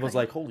 and all the people's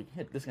like, holy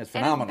shit, this guy's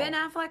phenomenal. And if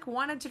Ben Affleck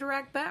wanted to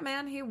direct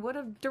Batman, he would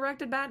have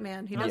directed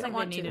Batman. He doesn't think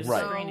want they to. needed a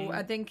So screening.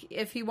 I think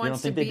if he wants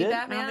to think they be did?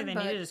 I don't Batman, think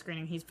they needed a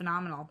screening. He's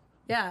phenomenal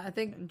yeah, I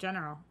think in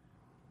general.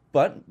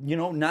 But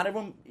not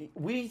everyone.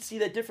 We see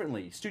that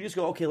differently. Studios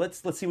go, okay,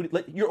 let's see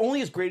what you're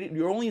only as great.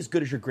 You're only as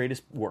good as your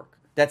greatest work.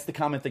 That's the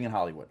common thing in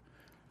Hollywood.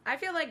 I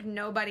feel like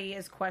nobody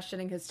is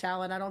questioning his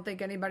talent. I don't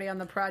think anybody on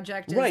the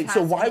project is, Right. has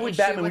So why an would issue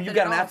Batman, when with you it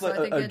got at all.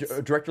 So I think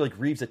a director like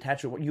Reeves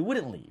attached to it, you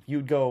wouldn't leave. You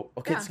would go,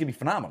 okay, this is gonna be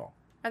phenomenal.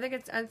 I think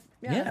it's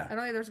Yeah. I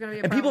don't think there's going to be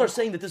a And problem. people are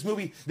saying that this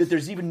movie, that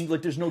there's even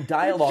there's no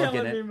dialogue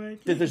in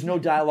it. That there's no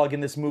dialogue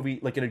in this movie,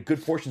 like in a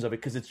good portions of it,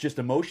 because it's just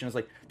emotion. It's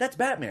like, that's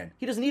Batman.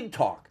 He doesn't need to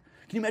talk.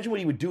 Can you imagine what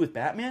he would do with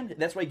Batman?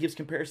 That's why he gives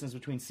comparisons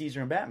between Caesar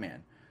and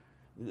Batman.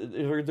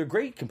 They're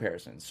great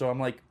comparisons. So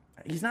I'm like,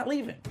 he's not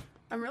leaving.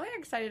 I'm really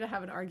excited to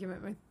have an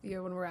argument with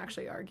you when we're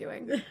actually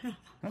arguing.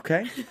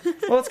 Okay.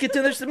 Well, let's get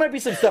to this. There might be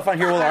some stuff on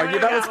here we'll argue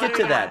about. Let's get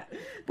to that.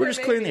 We're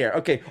just clearing the air.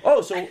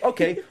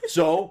 Okay.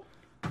 So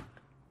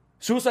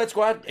Suicide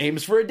Squad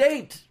aims for a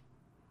date.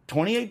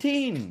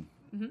 2018.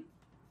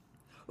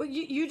 Well,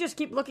 you just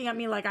keep looking at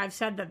me like I've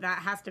said that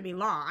has to be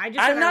law.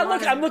 I'm not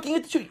looking. I'm looking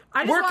at the two.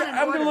 I just want an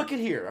I'm going to order. look at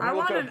here. I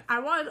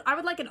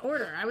would like an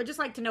order. I would just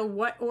like to know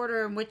what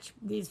order in which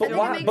these. But films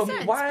why? are. It makes But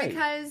sense why?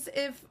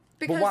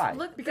 Because why?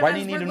 look, Why do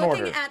you need we're an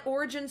looking order? at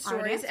origin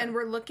stories answer. and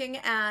we're looking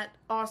at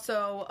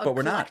also a But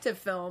we're not. collective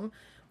film.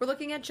 We're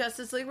looking at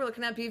Justice League, we're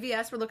looking at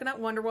BVS, we're looking at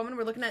Wonder Woman,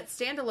 we're looking at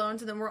standalones,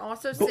 and then we're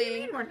also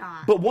seeing. We're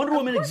not. But Wonder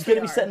Woman course is going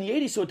to we be set are. in the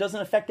 80s, so it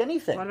doesn't affect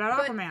anything. What about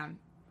But- Aquaman?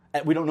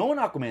 We don't know when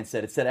Aquaman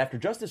said. It said after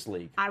Justice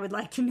League. I would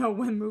like to know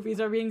when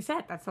movies are being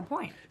set. That's the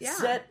point. Yeah.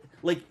 Set,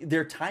 like,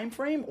 their time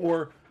frame,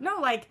 or... No,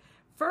 like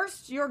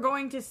first you're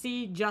going to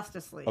see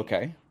Justice League.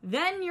 Okay.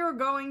 Then you're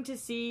going to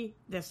see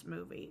this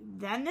movie.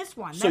 Then this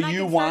one. So then I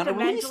you can want start a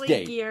to release mentally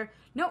date. Gear.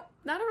 No,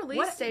 Not a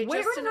release date,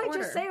 Where just did an I order.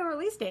 just say a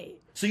release date?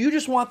 So you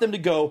just want them to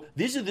go,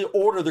 these are the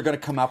order they're going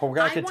to come out, but we're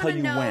not I going to want tell to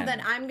you know when. that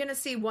I'm going to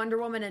see Wonder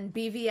Woman and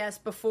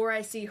BVS before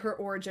I see her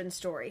origin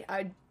story.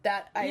 Yes.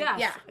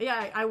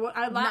 Yeah. I I don't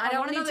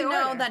wanna need to the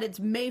know order. that it's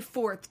May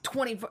 4th,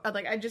 24.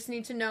 Like, I just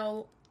need to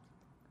know.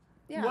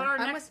 Yeah, What our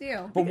I'm next- with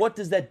you. But what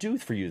does that do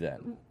for you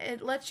then?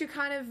 It lets you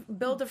kind of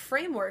build a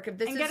framework. If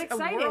this and is get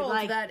excited. a world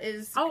like, that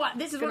is. oh,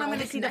 this is when I'm all going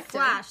to be see the connected.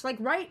 Flash. Like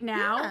right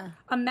now, Yeah.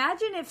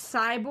 imagine if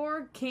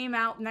Cyborg came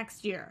out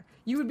next year.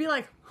 You would be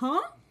like,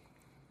 huh?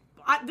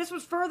 This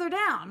was further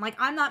down. Like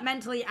I'm not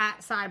mentally at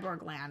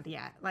Cyborg land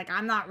yet. Like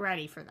I'm not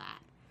ready for that.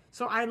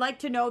 So I'd like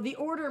to know the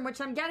order in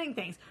which I'm getting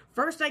things.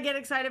 First, I get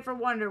excited for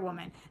Wonder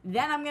Woman.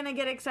 Then I'm going to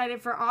get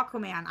excited for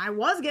Aquaman. I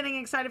was getting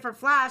excited for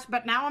Flash,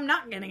 but now I'm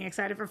not getting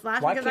excited for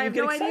Flash Why because can't I you have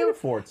get no excited idea.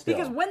 for it still?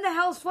 Because when the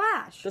hell's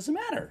Flash? Doesn't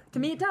matter. To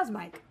me, it does,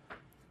 Mike.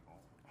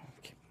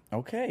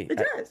 Okay. It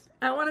does.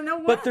 I want to know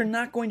what. But they're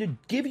not going to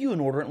give you an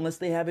order unless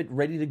they have it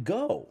ready to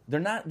go.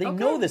 They're not. They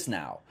know this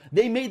now.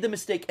 They made the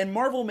mistake, and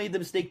Marvel made the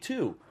mistake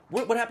too.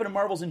 What happened to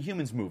Marvel's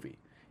Inhumans movie?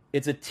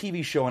 It's a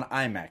TV show on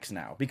IMAX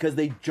now because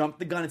they jumped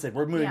the gun and said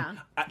we're moving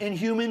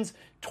Inhumans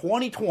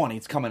 2020.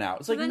 It's coming out.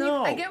 It's like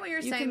no. I get what you're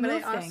You saying, can but I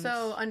move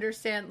also things.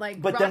 understand.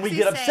 Like, But then we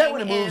Roxy's get upset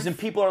when it saying moves, if- and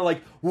people are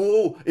like,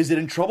 "Whoa, is it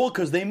in trouble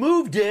because they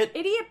moved it?"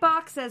 Idiot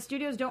Box says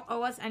studios don't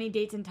owe us any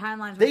dates and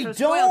timelines. They We're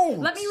so spoiled. don't.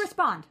 Let me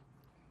respond.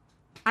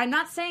 I'm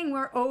not saying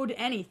we're owed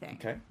anything.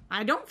 Okay.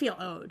 I don't feel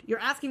owed. You're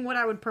asking what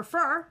I would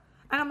prefer,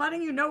 and I'm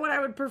letting you know what I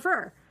would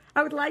prefer.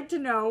 I would like to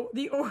know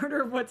the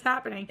order of what's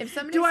happening. If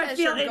somebody Do I says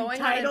feel you're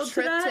going on a entitled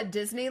trip to that?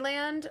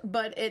 Disneyland,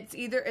 but it's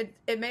either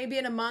it may be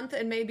in a month,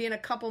 it may be in a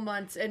couple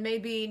months, it may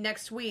be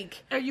next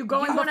week. Are you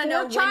going wanna before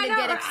know China when to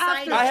get or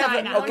excited? after I have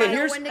China? a, okay. I know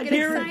Here's when to get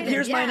here, excited.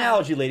 here's my Yeah.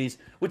 analogy, ladies.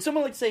 Would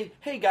someone like say,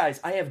 "Hey guys,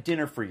 I have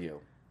dinner for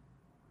you.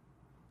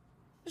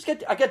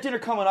 I got dinner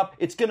coming up.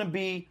 It's gonna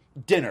be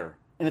dinner."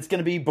 And it's going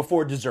to be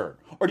before dessert.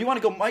 Or do you want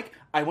to go, Mike,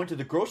 I went to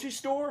the grocery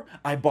store,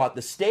 I bought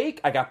the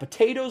steak, I got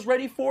potatoes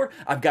ready for it,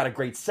 I've got a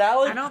great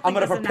salad, I don't I'm think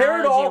going to this prepare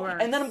it all,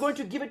 analogy and then works. I'm going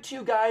to give it to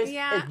you guys.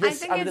 Yeah, at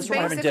this, I think this it's one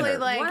I'm having basically dinner.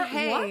 like, What-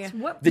 hey,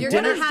 what- The you're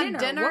dinner- gonna have Dinner.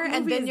 dinner, What and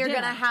movie then is you're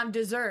dinner? gonna have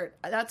dessert.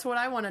 That's what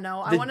I want to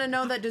know. I The- want to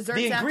know that dessert's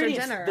the after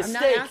ingredients, dinner. the I'm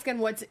not steak. asking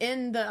what's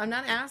in the. I'm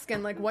not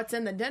asking like what's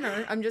in the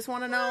dinner. I'm just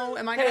want to know.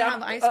 Am I Hey, gonna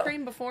have ice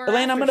cream before? Or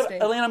Elaine, I'm after going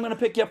steak? to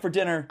pick you up for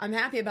dinner. I'm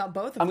happy about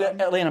both of them.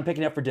 Elaine, I'm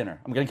picking you up for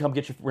dinner. I'm going to come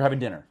get you. We're having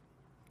dinner.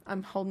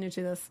 I'm holding you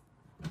to this.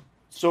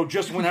 So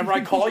just whenever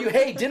I call you,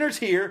 hey, dinner's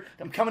here,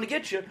 I'm coming to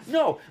get you.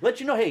 No, let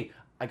you know, hey,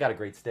 I got a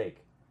great steak.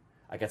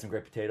 I got some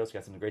great potatoes,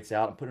 got some great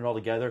salad. I'm putting it all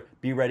together.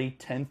 Be ready,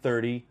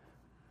 10:30,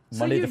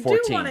 Monday so the you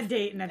 14th. do want a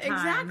date and a time.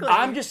 Exactly.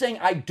 I'm just saying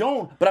I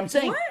don't, but I'm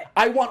saying What?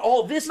 I want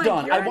all this Mike,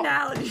 done. your I want,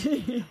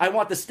 analogy. I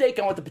want the steak,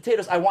 I want the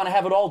potatoes, I want to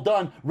have it all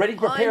done, ready to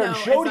All I prepare and know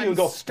show is to you and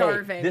I'm go,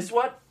 starving. hey, this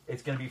what?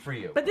 It's going to be for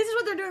you. But this is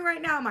what they're doing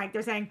right now, Mike.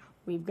 They're saying,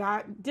 we've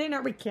got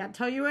dinner. We can't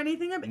tell you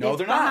anything about it. No, It's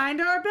they're not.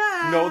 behind our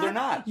back. No, they're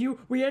not.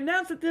 We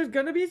announced that there's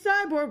going to be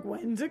Cyborg.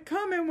 When's it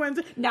coming? When's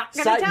it? Not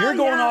going to tell You're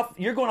going ya. off.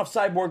 You're going off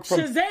Cyborg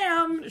from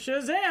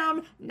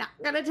Shazam. Not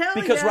going to tell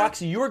you. because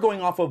Roxy, you were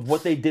going off of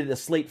what they did at a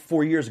slate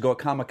 4 years ago at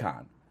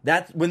Comic-Con.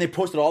 That's when they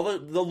posted all the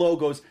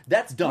logos.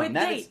 That's done. With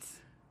That is- dates.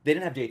 they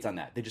didn't have dates on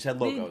that. They just had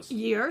logos.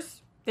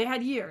 Years. They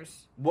had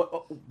years.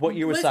 What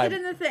year was Listed Cyborg?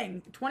 in the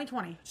thing.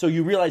 2020. So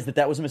you realize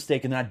that was a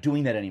mistake, and they're not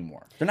doing that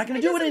anymore. They're not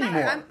going to do it doesn't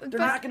anymore. matter. They're But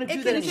not going to it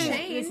do that can anymore.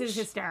 change. This is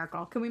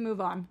hysterical. Can we move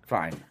on?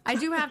 Fine. I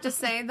do have to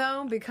say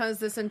though, because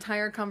this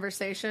entire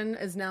conversation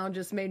has now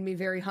just made me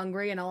very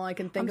hungry, and all I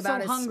can think I'm about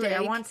so is hungry. steak.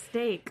 I want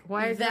steak.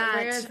 Why is that?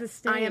 Where is the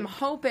steak? I am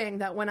hoping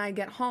that when I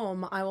get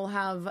home, I will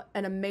have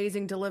an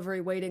amazing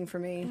delivery waiting for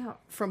me Yeah.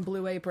 from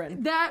Blue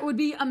Apron. That would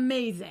be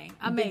amazing.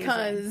 Amazing.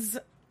 Because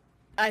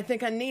I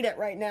think I need it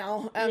right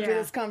now after Yeah.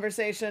 this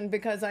conversation,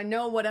 because I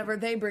know whatever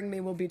they bring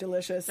me will be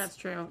delicious. That's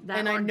true. That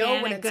And I know when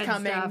organic it's good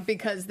coming stuff.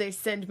 because they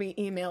send me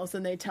emails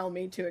and they tell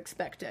me to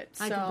expect it.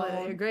 I So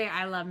completely agree.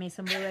 I love me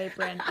some Blue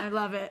Apron. I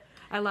love it.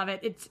 I love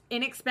it. It's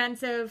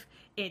inexpensive.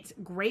 It's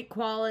great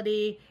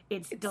quality.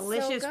 It's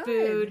delicious so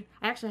good. food.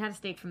 I actually had a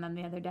steak from them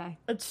the other day.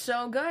 it's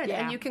so good.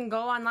 Yeah. And you can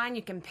go online,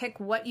 you can pick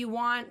what you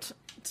want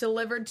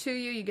delivered to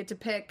you. You get to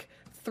pick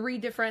 3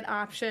 different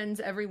options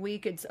every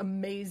week. It's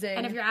amazing.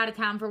 And if you're out of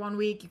town for 1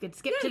 week, you could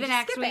skip Yeah, to the just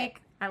next skip it.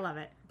 week. I love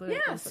it. Blue yeah,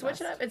 Apron's the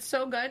switch it best. up. It's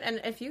so good. And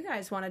if you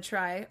guys want to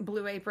try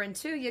Blue Apron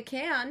too, you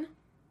can.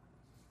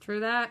 True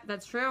that.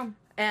 That's true.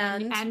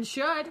 And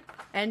should.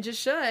 And you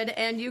should.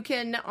 And you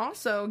can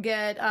also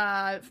get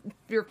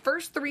your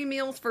first 3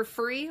 meals for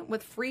free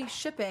with free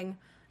shipping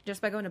just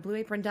by going to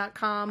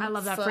blueapron.com. I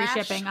love that free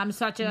shipping. I'm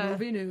such a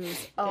movie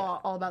news.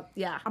 All about,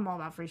 yeah. I'm all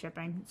about free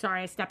shipping.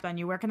 Sorry, I stepped on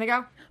you. Where can they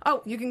go?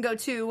 Oh, you can go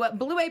to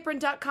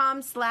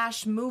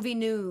blueapron.com/movie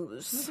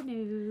news.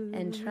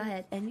 And try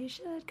it. And you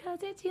should, because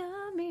it's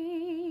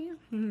yummy.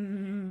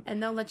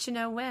 And they'll let you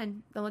know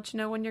when. They'll let you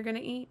know when you're going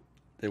to eat.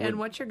 And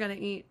what you're going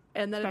to eat.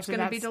 And then Especially it's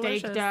going to be that delicious.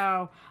 steak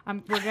dough.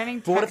 We're getting.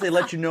 But what if they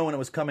let you know when it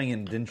was coming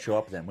and didn't show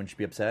up then? Wouldn't you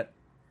be upset?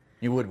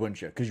 You would, wouldn't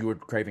you? Because you were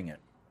craving it.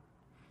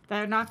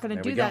 They're not going to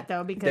There do we go. that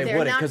though because They they're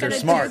wouldn't not because they're gonna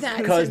smart. do that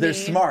to Because they're me.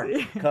 smart.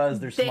 Because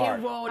they're They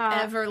smart. won't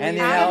ever leave And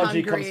the me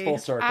analogy hungry. comes full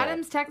circle.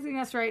 Adam's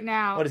texting us right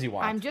now. What does he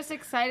want? I'm just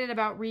excited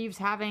about Reeves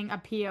having a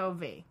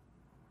POV.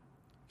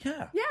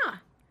 Yeah. Yeah.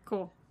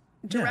 Cool.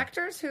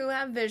 Directors who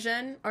have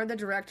vision are the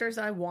directors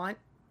I want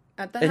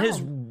at the And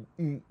helm.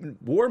 his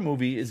war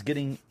movie is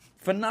getting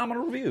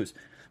phenomenal reviews.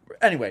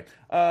 Anyway,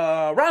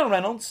 Ryan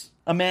Reynolds,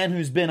 a man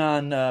who's been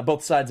on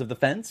both sides of the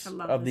fence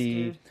love of this the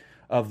dude.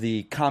 of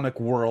the comic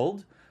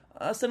world,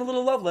 sent a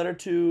little love letter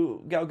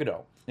to Gal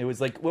Gadot. It was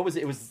like, what was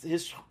it? It was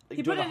his. Like,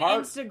 He doing put a an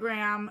heart.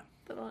 Instagram.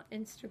 Little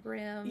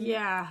Instagram.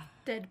 Yeah.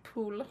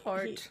 Deadpool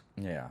heart.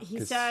 Yeah, He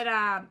 'cause- said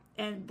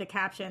in the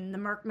caption, the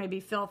Merc may be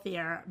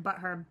filthier, but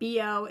her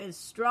BO is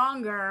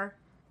stronger.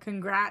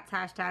 Congrats,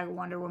 hashtag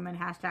Wonder Woman,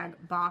 hashtag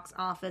box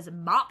office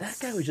box.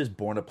 that guy was just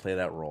born to play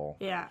that role.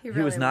 Yeah. He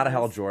really was not a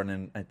Hal was. Jordan,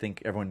 and I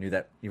think everyone knew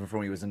that even from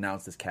when he was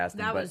announced as casting.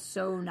 That but, was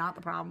so not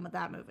the problem with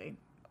that movie.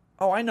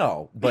 oh, I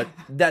know, but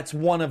that's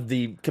one of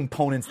the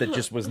components that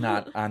just was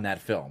not on that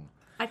film.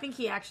 I think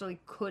he actually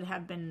could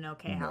have been an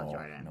okay Hal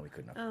Jordan. No, he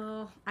couldn't have.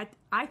 Oh,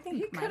 I think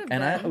he could have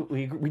And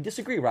we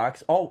disagree,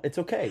 Rox. Oh, it's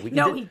okay. We can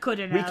No, he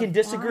couldn't We have. can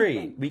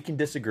disagree. We can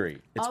disagree.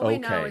 It's all okay. we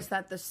know is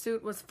that the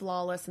suit was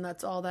flawless, and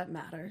that's all that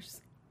matters.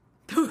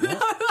 Is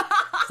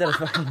that a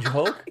fucking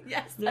joke?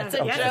 Yes, Yes, that's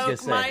a yes. I was gonna joke,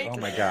 say, Mike.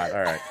 oh my god!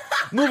 All right,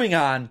 moving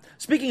on.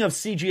 Speaking of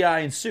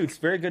CGI and suits,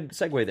 very good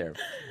segue there.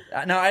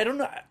 Now I don't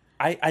know.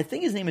 I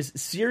think his name is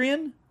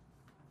Syrian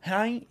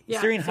Hines.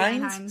 Yeah, Syrian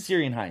Syrian Hines. Hines.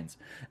 Syrian Hines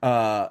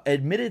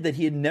admitted that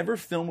he had never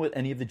filmed with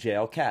any of the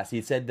JL cast.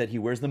 He said that he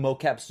wears the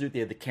mocap suit. They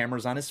had the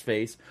cameras on his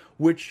face,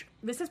 which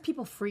This has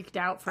people freaked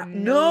out for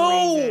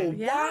no, reason.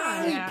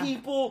 why Yeah.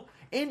 people?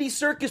 Andy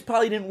Serkis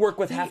probably didn't work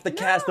with half the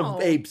cast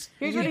of Apes.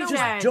 Here's you what he just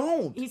said.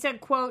 don't. He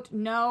said, quote,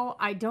 "No,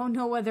 I don't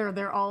know whether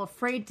they're all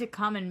afraid to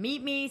come and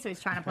meet me." So he's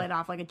trying to play it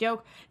off like a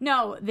joke.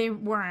 No, they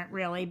weren't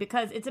really,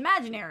 because it's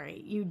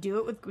imaginary. You do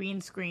it with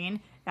green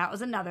screen. That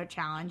was another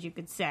challenge, you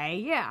could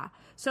say. Yeah.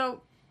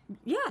 So,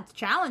 yeah, it's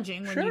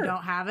challenging when you Sure.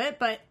 don't have it,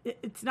 but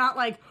it's not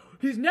like,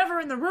 he's never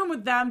in the room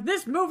with them.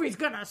 This movie's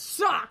gonna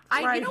suck.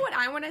 You Like, know what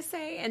I want to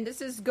say, and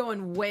this is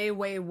going way,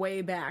 way,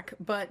 way back,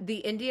 but The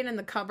Indian in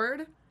the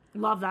Cupboard.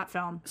 love that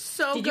film.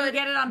 So Did good. you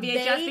get it on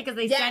VHS They- because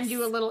they yes. send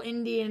you a little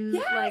Indian,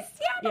 Yes, like,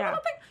 the little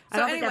thing. I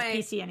don't So think anyway,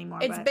 that's PC anymore.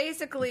 It's but.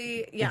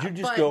 basically, yeah, you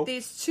just but go-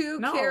 these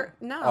two No.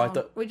 no, Oh, I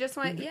thought- we just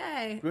went,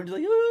 yay. We were just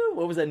like, "Ooh,"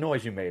 what was that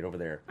noise you made over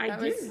there? I That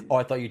did. was- Oh,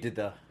 I thought you did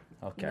the.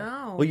 Okay.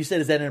 No. Well, you said,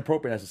 is that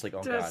inappropriate? I was just like,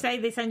 oh, To God. say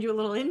they send you a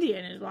little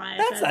Indian is why I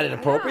That's said not that.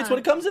 inappropriate. It's what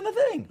it comes in the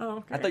thing. Oh,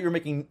 okay. I thought you were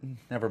making.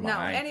 Never No,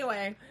 mind.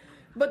 anyway.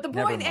 But the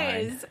Never point mind.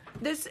 is,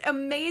 this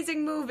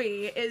amazing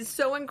movie is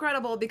so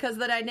incredible because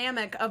the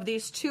dynamic of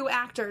these two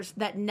actors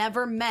that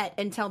never met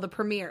until the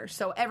premiere.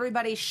 So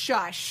everybody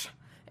shush.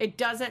 It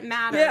doesn't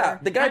matter. Yeah,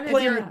 the guy And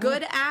playing- if you're a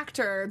good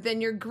actor,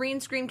 then your green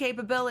screen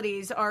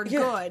capabilities are Yeah.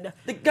 good.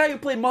 The guy who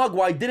played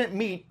Mogwai didn't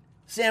meet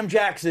Sam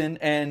Jackson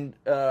and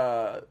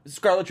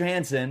Scarlett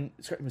Johansson.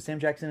 Was Sam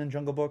Jackson in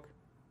Jungle Book?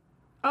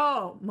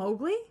 Oh,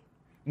 Mowgli?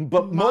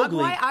 But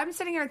Mowgli. Mogwai? I'm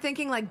sitting here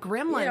thinking like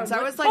Gremlins. Yeah,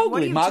 I what- was like, what are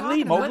Mowgli, you Mowgli,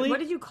 talking Mowgli? What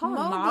did you call him?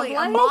 Mowgli,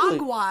 a Mowgli?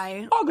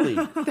 Mogwai.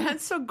 Mowgli.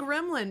 That's so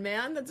gremlin,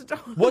 man. That's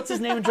What's his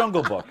name in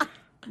Jungle Book?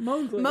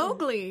 Mowgli.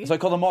 Mowgli. So I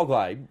called him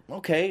Mogwai.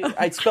 Okay,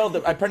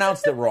 I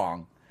pronounced it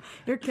wrong.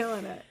 You're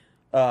killing it.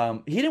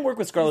 He didn't work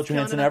with Scarlett killing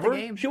Johansson it at the ever.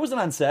 game. She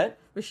wasn't on set.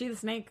 Was she the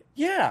snake?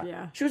 Yeah.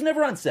 Yeah. She was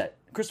never on set.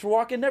 Christopher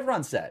Walken never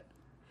on set.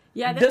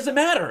 Yeah. Doesn't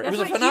matter. It That's was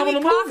a what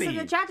phenomenal Huey Cox movie. in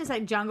the chat just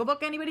said Jungle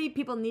Book. Anybody?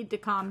 People need to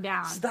calm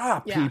down.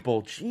 Stop, Yeah.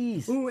 people.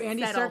 Jeez. Ooh,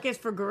 Andy Settle. Serkis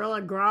for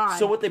Gorilla Grodd.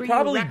 So what they Pre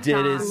probably did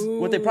Recon.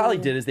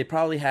 is they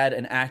probably had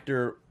an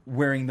actor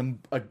wearing them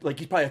like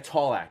he's probably a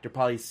tall actor,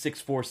 probably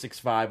 6'4",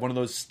 6'5", one of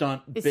those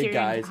stunt Is big Syrian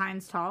guys.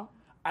 Hines tall?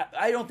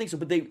 I don't think so,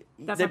 but they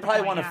That's they not the probably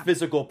point, want yeah. a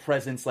physical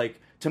presence, like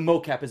to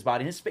mocap his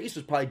body. His face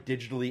was probably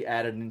digitally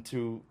added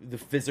into the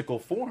physical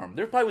form.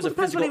 There probably was a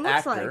depends what physical he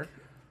looks actor. like.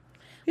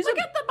 Look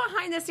at the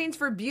behind the scenes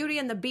for Beauty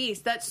and the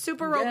Beast. That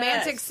super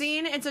romantic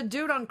scene. It's a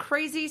dude on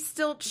crazy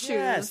stilt shoes.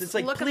 Yes, it's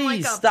like, looking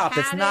please like a stop.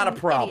 That's not a padded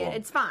problem.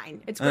 idiot. It's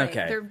fine. It's great.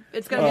 Okay.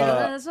 It's going to be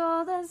There's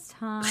all this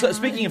time. So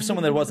speaking of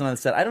someone that wasn't on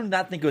the set, I do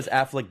not think it was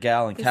Affleck,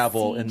 Gal, and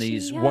Cavill in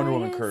these CGI Wonder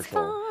Woman is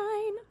commercial. fine.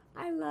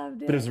 I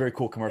loved it. But it was a very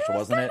cool commercial,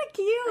 wasn't it? Kind of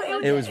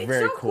cute. It was it's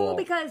very so cool.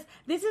 because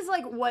this is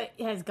like what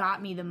has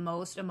got me the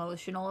most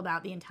emotional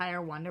about the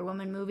entire Wonder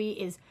Woman movie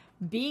is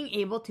being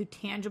able to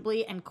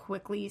tangibly and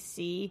quickly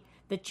see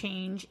the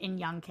change in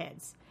young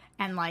kids.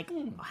 and like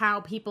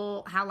how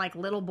like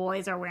little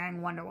boys are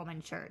wearing Wonder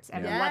Woman shirts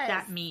and Yes. what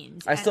that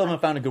means. I still And,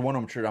 haven't found a good Wonder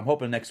Woman shirt. I'm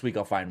hoping next week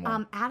I'll find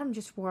one. Adam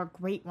just wore a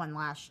great one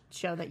last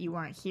show that you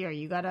weren't here.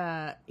 You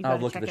gotta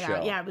look check at the it show.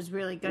 out. Yeah, it was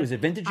really good. Was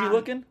it vintagey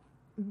looking?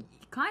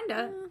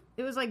 Kinda.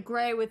 It was like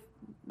gray with.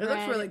 It looks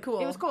red. really cool.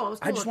 It was cool. It was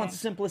cool I just want looking.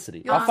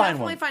 simplicity. You'll I'll find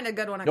definitely one. find a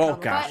good one. Oh,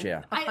 gosh,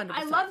 yeah. I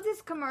 100%. love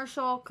this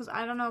commercial because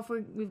I don't know if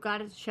we've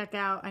got it to check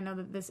out. I know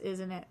that this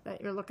isn't it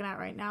that you're looking at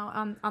right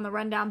now on the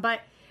rundown.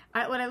 But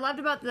what I loved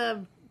about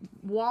the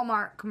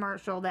Walmart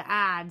commercial, the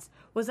ads,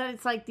 was that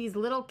it's like these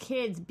little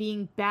kids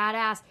being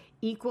badass,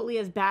 equally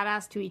as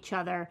badass to each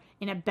other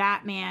in a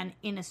Batman,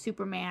 in a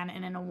Superman,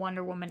 and in a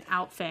Wonder Woman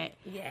outfit.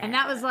 Yeah. And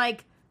that was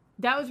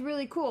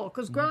really cool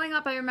because growing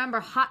up, I remember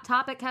Hot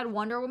Topic had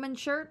Wonder Woman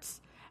shirts.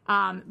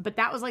 But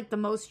that was like the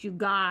most you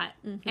got,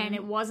 and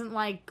it wasn't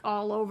like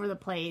all over the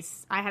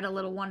place. I had a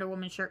little Wonder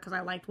Woman shirt because I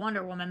liked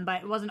Wonder Woman,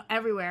 but it wasn't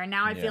everywhere. And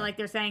now I Yeah. feel like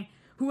they're saying,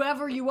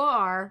 whoever you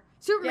are,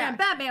 Superman, Yeah.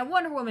 Batman,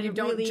 Wonder Woman, You it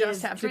don't really just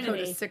is have to go to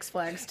Trinity. Six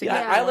Flags to Yeah,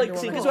 get I Wonder like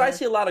Woman because color. I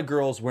see a lot of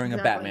girls wearing a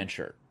Exactly. Batman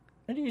shirt.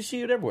 And you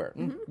see it everywhere.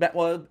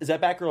 Well, is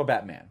that Batgirl or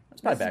Batman?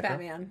 That's probably This is Batgirl.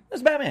 Batman.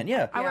 That's Batman,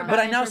 yeah. I wear But I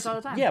Batman now shirts all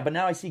the time. yeah, but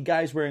now I see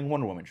guys wearing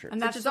Wonder Woman shirts.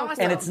 And that's is so almost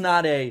cool. And it's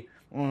not a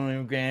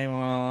okay,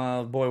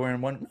 well, boy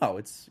wearing one. No,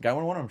 it's a guy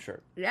wearing a Wonder Woman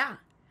shirt. Yeah.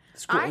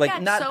 It's cool. I like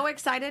got not so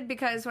excited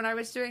because when I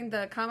was doing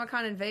the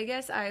Comic-Con in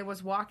Vegas, I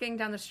was walking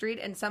down the street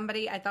and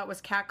somebody I thought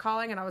was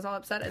catcalling, and I was all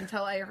upset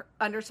until I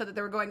understood that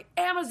they were going,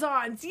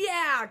 Amazons,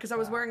 yeah! Because I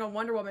was wearing a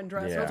Wonder Woman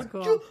dress. Yeah. And I was like,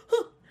 Cool.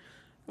 "Phew."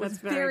 was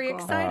That's very very cool.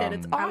 excited.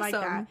 It's awesome. I like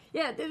that.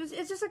 Yeah,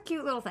 it's just a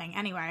cute little thing.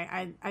 Anyway,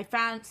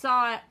 I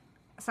saw it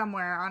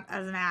somewhere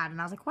as an ad, and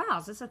I was like, wow,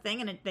 is this a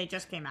thing? And they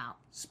just came out.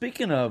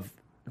 Speaking of,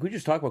 can we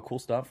just talk about cool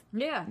stuff?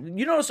 Yeah.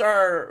 You notice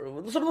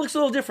something looks a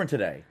little different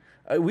today.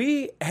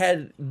 We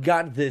had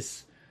got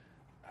this.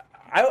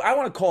 I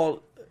want to call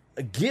it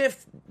a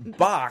gift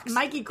box.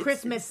 Mikey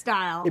Christmas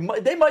style.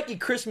 They Mikey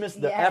Christmas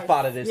the Yes. F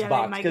out of this Yeah, they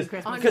box Mikey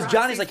Christmas. because On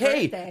Johnny's Roxy's like,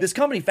 hey, birthday. this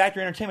company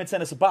Factory Entertainment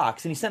sent us a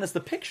box, and he sent us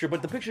the picture,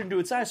 but the picture didn't do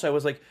its size. So I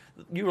was like,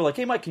 you were like,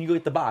 hey Mike, can you go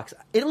get the box?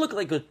 It looked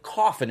like a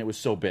coffin. It was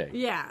so big.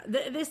 Yeah,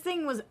 this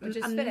thing was Which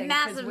is a fitting, 'cause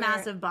massive, we're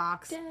massive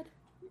box. Dead.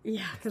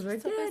 Yeah, because we're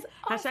dead. it's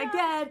awesome. Hashtag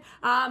dead.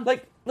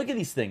 Like, look at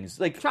these things.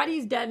 Like Try to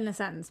use dead in a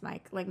sentence,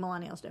 Mike, like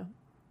millennials do.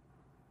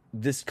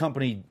 this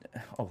company.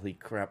 Holy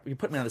crap! You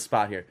put me on the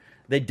spot here.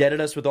 They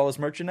deaded us with all this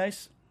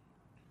merchandise.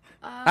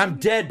 I'm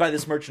dead by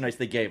this merchandise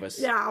they gave us.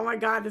 Yeah, oh my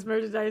god, this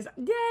merchandise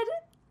dead.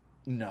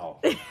 No,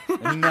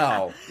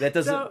 no, that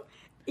doesn't. So,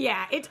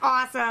 yeah, it's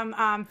awesome.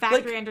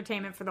 Factory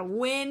Entertainment for the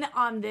win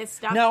on this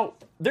stuff. Now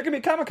they're gonna be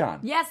at Comic-Con.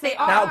 Yes, they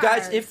are. Now,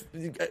 guys, if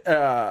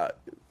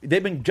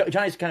they've been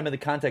Johnny's kind of been the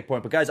contact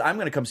point, but guys, I'm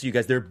going to come see you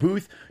guys. They're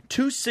booth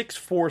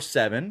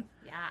 2647.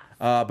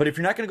 Yeah. But if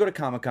you're not going to go to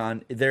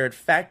Comic-Con, they're at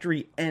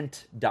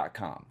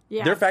factoryent.com.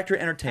 Yeah. They're Factory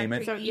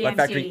Entertainment, Factory but ENT.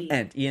 Factory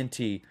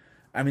ENT.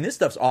 I mean, this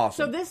stuff's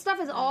awesome. So this stuff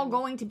is all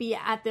going to be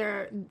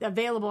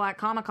available at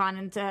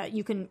Comic-Con, and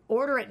you can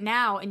order it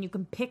now, and you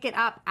can pick it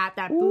up at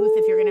that booth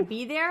if you're going to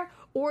be there,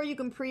 or you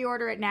can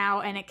pre-order it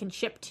now, and it can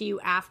ship to you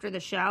after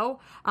the show.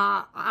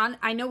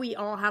 I know we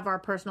all have our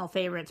personal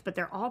favorites, but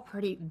they're all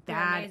pretty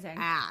amazing.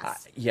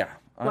 badass. yeah.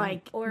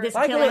 Like Or- this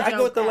I Killing go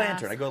Joke. with the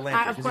Lantern. I go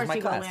Lantern. Of 'cause course it's my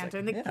you go classic.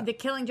 Lantern. Yeah. The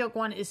Killing Joke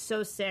one is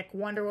so sick.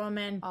 Wonder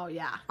Woman. Oh,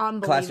 yeah.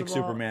 Unbelievable. Classic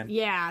Superman.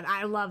 Yeah,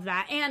 I love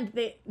that. And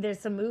there's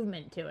some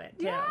movement to it,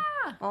 too. Yeah.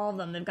 All of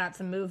them, they've got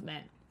some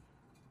movement.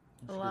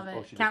 I love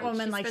it. she does.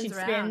 Catwoman, She like she spins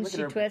around. spins, Look she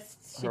at her-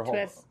 twists, she her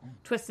whole-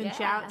 twists and Yeah.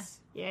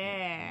 shouts.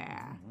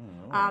 Yeah.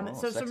 So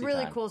some sexy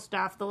really time. cool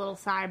stuff. The little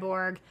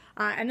cyborg,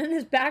 and then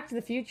this Back to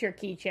the Future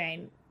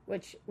keychain,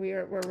 which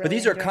we're really. But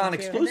these are enjoying, con too.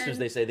 exclusives, then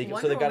they say. So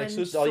Wonder they've got Woman,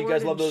 exclusives. Oh, you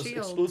guys Sword love and those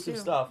Shield, exclusive too.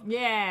 stuff.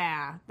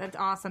 Yeah, that's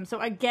awesome. So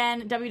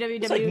again, It's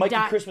like Mikey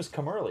www. Christmas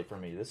come early for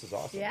me. This is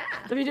awesome. Yeah.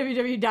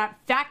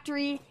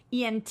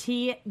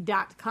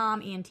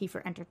 www.factoryent.com, ENT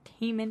for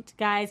entertainment,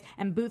 guys,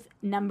 and booth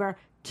number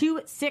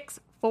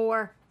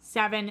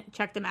 2647.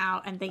 Check them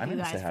out, and thank I'm you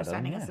gonna say guys hi for to them.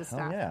 sending Yeah, us this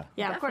hell stuff.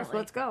 yeah. Of course. Definitely.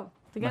 Let's go I'm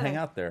together. gonna hang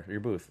out there. Your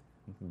booth.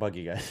 Bug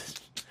you guys.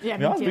 Yeah, You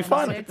know, me it'll too. be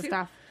fun. Look at the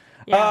stuff.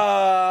 Yeah.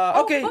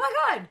 Okay. Oh my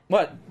God!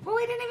 What? Well,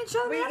 we didn't even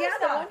show We the other got the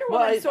stuff. Wonder Well,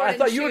 Woman I sword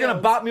thought and you were gonna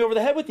shield. bop me over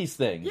the head with these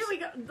things. Here we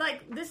go.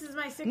 Like this is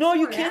my sixth. No,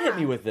 you sword. can't Yeah. hit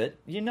me with it.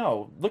 You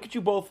know. Look at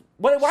you both.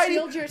 Why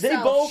Shield do you, yourself.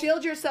 they both?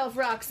 Shield yourself,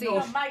 Roxy.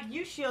 No, Mike,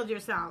 you shield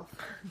yourself.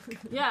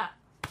 Yeah,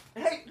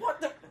 Hey, what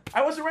the?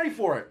 I wasn't ready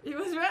for it. he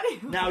was ready.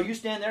 Now you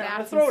stand there and I'm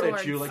gonna Bats throw and it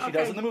at you swords. like she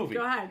does Okay, in the movie.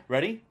 go ahead.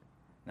 Ready?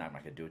 No, I'm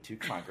not gonna do it too.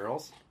 Come on,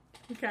 girls.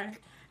 Okay.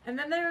 And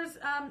then there's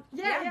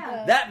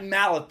yeah. That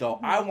mallet,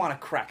 though, I want to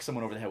crack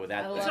someone over the head with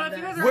that I thing. love So if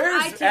you that. guys are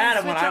Where's on iTunes,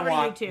 Adam when switch I over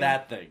want to YouTube.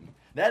 that thing?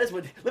 That is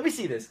what. Let me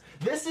see this.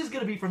 This is going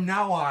to be from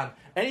now on.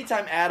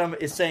 Anytime Adam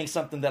is saying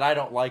something that I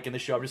don't like in the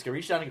show, I'm just going to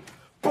reach down and go,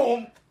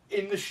 boom,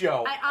 in the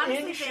show. I honestly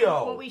in think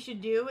show. what we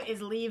should do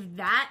is leave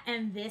that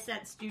and this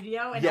at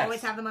studio and Yes.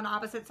 always have them on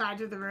opposite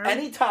sides of the room.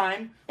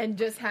 Anytime. And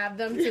just have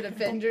them to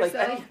defend Like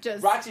yourself.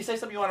 Just Roxy, say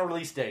something you want a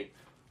release date.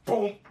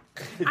 Boom.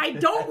 I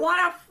don't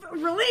want a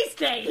release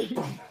date.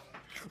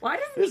 Why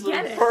doesn't This he is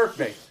get it?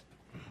 perfect.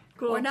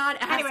 Cool. We're not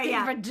asking Anyway,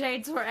 yeah. for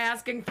dates. We're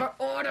asking for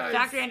orders.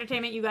 Factory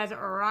Entertainment, you guys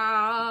are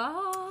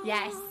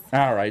Yes.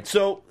 All right.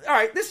 So,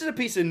 this is a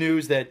piece of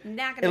news that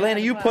Not gonna Atlanta,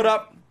 be you fun. put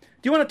up.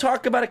 Do you want to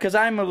talk about it? Because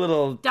I'm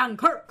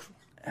Dunkirk.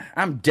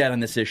 I'm dead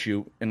on this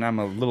issue, and I'm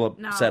a little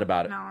No, upset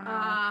about it.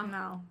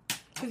 No.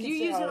 Because you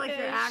use it like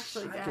you're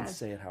actually I can dead.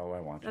 say it how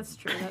I want to. That's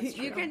true. That's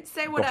true. You can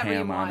say Go whatever you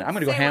ham on want. it. I'm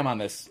going to go Say ham what- on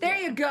this. There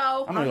you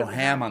go. I'm going to go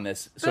ham on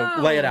this. So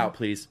Boom. lay it out,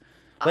 please.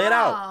 Lay it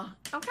out. Ah,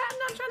 okay, I'm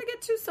not trying to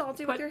get too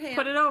salty with your ham.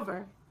 Put it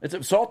over.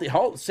 It's salty.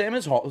 Sam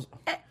is salty.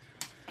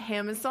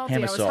 Ham is salty.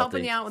 Ham I is was salty.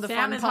 helping you out with a Sam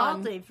fun is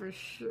pun. salty for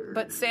sure.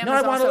 But Sam No, I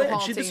is want also to.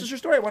 halty. This is her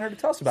story. I want her to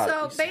tell us about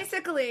So it.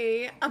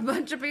 basically, a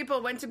bunch of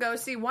people went to go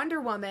see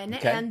Wonder Woman,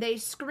 Okay. and they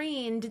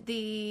screened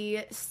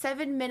the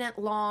 7-minute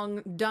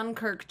long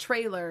Dunkirk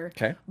trailer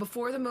Okay.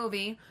 before the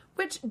movie,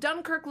 which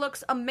Dunkirk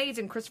looks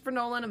amazing. Christopher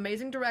Nolan,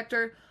 amazing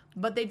director,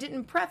 but they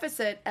didn't preface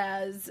it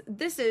as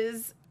this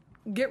is.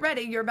 Get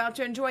ready, you're about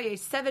to enjoy a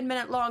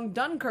 7-minute long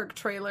Dunkirk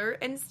trailer.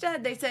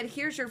 Instead, they said,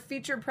 here's your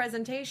feature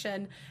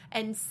presentation,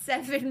 and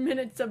 7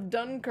 minutes of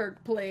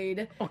Dunkirk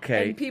played.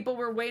 Okay. And people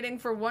were waiting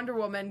for Wonder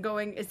Woman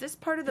going, is this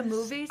part of the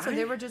movie? So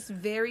they were just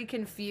very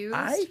confused.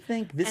 I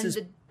think this And is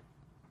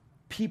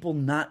people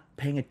not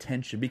paying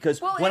attention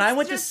because well, when it's I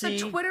went to just see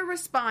the Twitter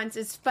response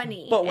is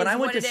funny. But when is I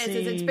went what to it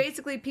is, it's see-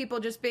 basically people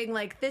just being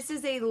like, "This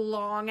is a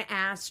long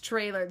ass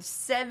trailer.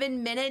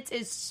 7 minutes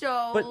is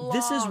so." But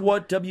this is long."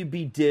 what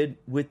WB did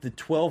with the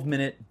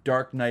 12-minute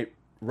Dark Knight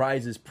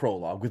Rises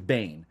prologue with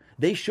Bane.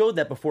 They showed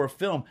that before a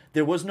film.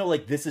 There was no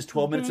this is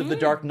 12 minutes of the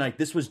Dark Knight.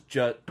 This was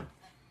just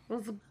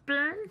was a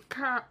big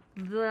cat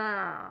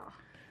there.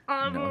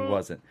 no, it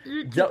wasn't.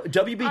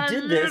 WB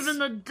did this. in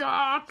the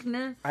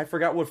darkness. I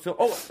forgot what film.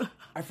 Oh,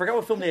 I forgot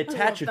what film they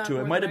attached it that to. It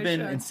more might than have I been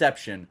should.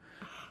 Inception,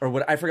 or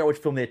what? I forgot which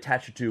film they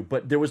attached it to.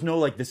 But there was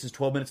no this is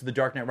 12 minutes of the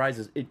Dark Knight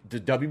Rises. The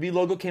WB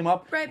logo came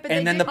up, Right, but and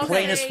they then the didn't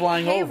plane is say,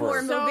 flying hey, over.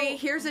 War movie. So-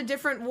 Here's a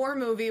different war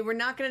movie. We're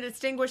not going to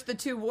distinguish the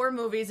two war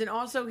movies, and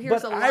also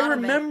here's But a lot I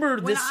remember of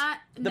it. this.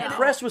 The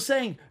press was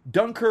saying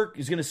Dunkirk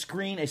is going to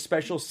screen a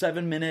special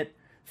 7-minute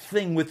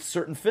thing with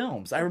certain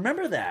films. I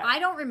remember that. I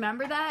don't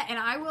remember that, and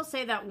I will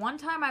say that one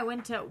time I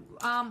went to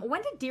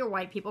when did Dear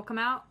White People come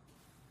out?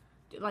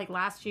 Like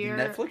last year?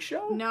 Netflix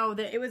show? No,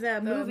 it was a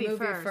The movie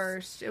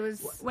first. It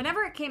was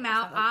Whenever it came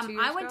out, like 2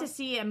 years I went ago? to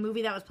see a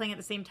movie that was playing at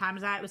the same time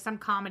as that. It was some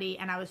comedy,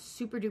 and I was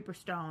super duper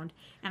stoned.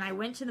 And I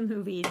went to the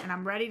movies, and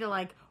I'm ready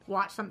to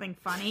watch something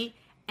funny.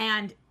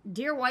 And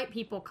Dear White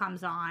People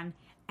comes on,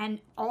 and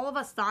all of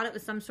us thought it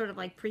was some sort of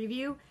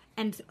preview.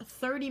 And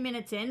 30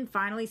 minutes in,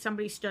 finally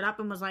somebody stood up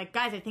and was like,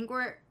 "Guys, I think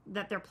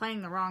that they're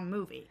playing the wrong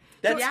movie."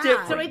 That's Yeah.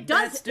 different. So it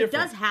That's does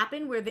different.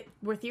 happen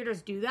where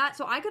theaters do that.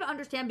 So I could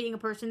understand being a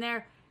person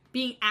there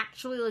being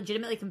actually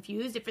legitimately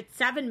confused if it's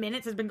 7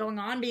 minutes has been going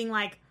on, being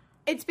like,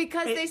 It's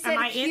because they Am said,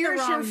 I in the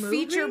here's your wrong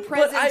movie? feature But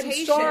I'm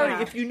presentation. sorry,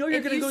 if you know you're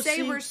If going to you go say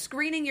see... we're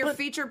screening your But-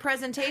 feature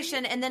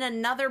presentation and then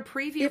another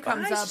preview If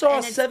comes I up saw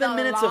and it's 7 the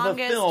minutes of a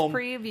longest film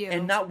preview.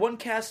 and not one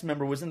cast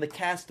member was in the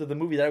cast of the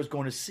movie that I was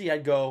going to see,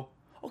 I'd go,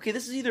 okay,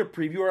 this is either a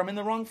preview or I'm in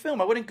the wrong film.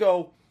 I wouldn't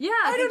go, "Yeah,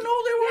 I didn't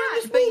know they were in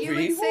this but movie.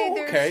 you would say Oh,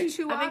 there's okay.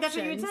 two I think that's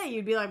what you'd options. say.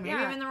 You'd be like, maybe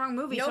Yeah. I'm in the wrong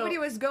movie." Nobody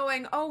so, was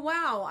going, oh,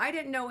 wow, I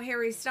didn't know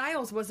Harry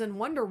Styles was in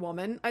Wonder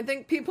Woman. I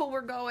think people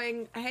were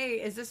going,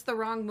 hey, is this the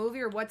wrong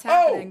movie or what's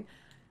happening?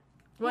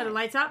 What, it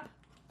lights up?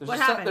 There's What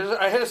a sou- happened?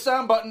 I hit a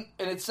sound button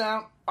and it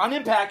sound on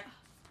impact.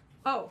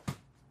 Oh.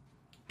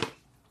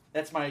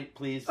 That's my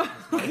please. All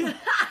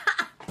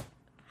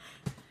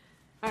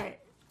right.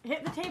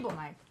 Hit the table,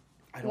 Mike.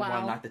 I don't want Wow.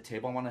 to knock the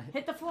table. I want to hit.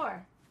 Hit the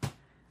floor.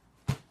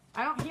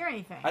 I don't hear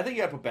anything. I think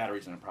you gotta put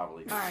batteries in it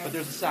probably. right. But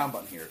there's a sound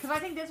button here. Because I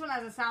think this one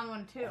has a sound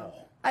one, too.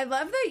 I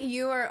love that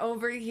you are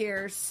over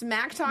here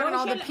smack talking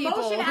all the people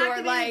motion who are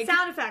activated like,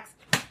 sound effects.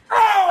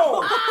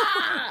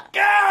 Oh!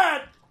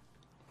 God!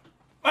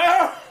 My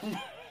arm!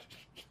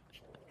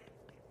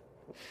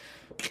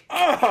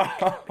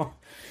 Oh!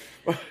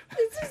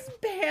 this is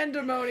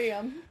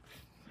pandemonium.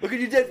 Look what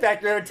you did,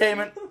 Factory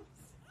Entertainment.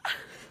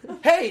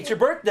 Hey, it's your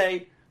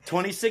birthday.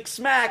 26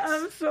 smacks.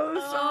 I'm so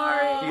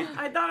sorry.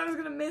 I thought I was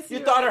going to miss you.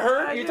 You thought it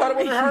hurt? I You thought it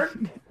didn't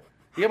wouldn't hurt?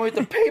 You got me with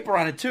the paper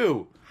on it,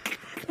 too.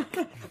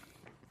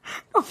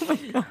 Oh my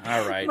God.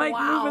 All right. Mike,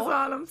 Wow. move us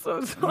on. I'm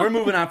so sorry. We're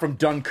moving on from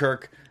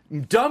Dunkirk.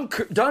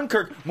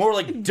 Dunkirk, more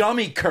like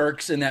Dummy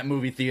Kirks in that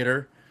movie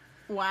theater.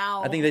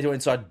 Wow. I think they went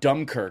and saw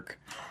Dunkirk.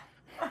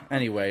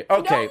 Anyway,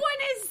 okay. No one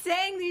is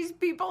saying these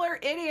people are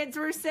idiots.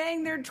 We're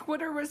saying their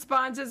Twitter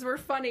responses were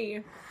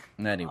funny.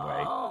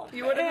 Anyway.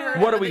 You would have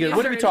heard. What are of we the gonna?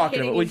 What are we users talking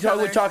hitting about? We each talk.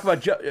 We other. talk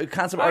about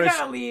concept I artists.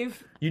 gotta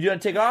leave You gonna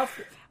take off?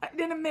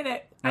 in a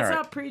minute. All I saw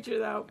right. Preacher,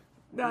 though.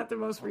 Not the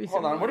most recent.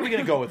 Hold on. What are we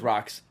gonna go with,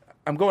 Rox?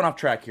 I'm going off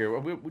track here.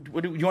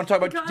 What do you want to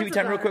talk about TV Concept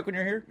time real art. quick when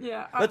you're here?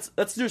 Yeah.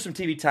 Let's do some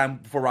TV time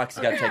before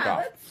Roxy's got to take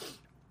off.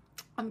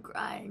 I'm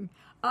crying.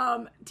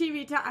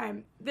 TV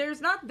time.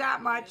 There's not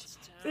that much.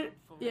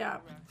 Yeah.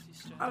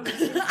 I'm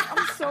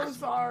so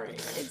sorry.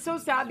 It's so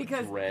sad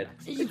because Red.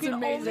 you It's can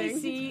only amazing.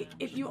 see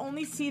if you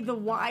only see the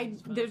wide.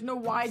 There's no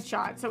wide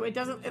shot, so it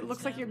doesn't. It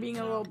looks like you're being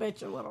a little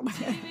bitch a little bit.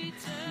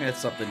 It's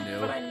something new.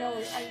 But I know.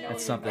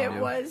 It's something It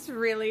new. was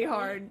really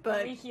hard, but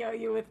Let me heal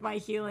you with my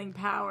healing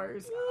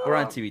powers. We're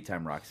on TV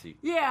time, Roxy.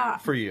 Yeah.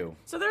 For you.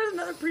 So there's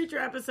another Preacher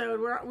episode.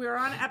 We're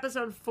on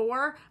episode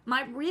 4.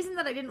 My reason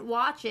that I didn't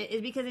watch it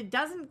is because it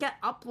doesn't get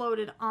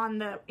uploaded on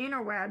the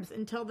interwebs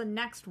until the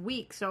next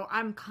week. So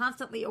I'm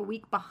constantly a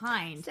week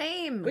behind.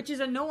 same. Which is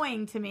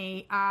annoying to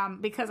me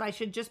because I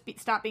should just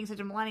stop being such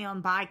a millennial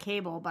and buy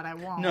cable, but I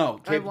won't. No,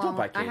 cable. Don't won't.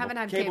 buy I cable. haven't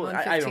had cable in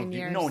 15 I don't.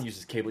 years. No one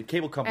uses cable.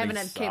 Cable I companies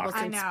haven't had cable suck.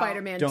 since I know.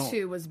 Spider-Man Don't.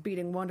 2 was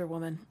beating Wonder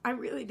Woman. I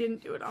really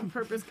didn't do it on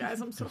purpose, guys.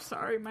 I'm so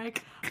sorry,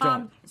 Mike.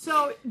 Don't.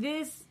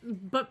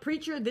 But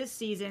Preacher this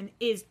season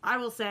is, I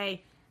will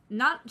say,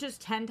 not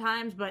just 10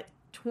 times, but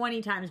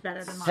 20 times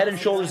better than last Head and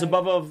season. shoulders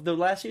above of the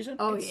last season.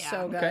 Oh, It's yeah.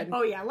 so good. Okay.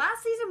 Oh, yeah.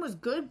 Last season was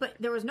good, but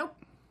there was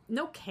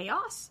no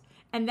chaos.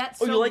 And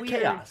that's Oh, so you like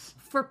weird chaos?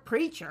 for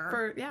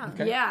Preacher.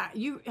 Okay. Yeah.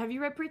 Have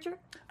you read Preacher?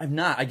 I'm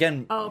not.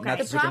 Again, Oh, okay. not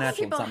The The problem supernatural.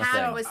 people It's not my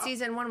had thing. with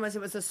season 1 was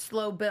it was a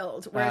slow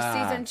build, whereas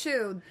Ah. season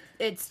 2,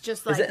 it's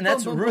just like And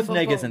that's boom, boom, Ruth boom, boom,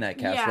 Nega's boom. in that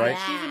cast, yeah, right?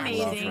 she's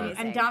amazing. Ruth.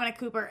 And Dominic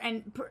Cooper.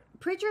 And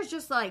Preacher's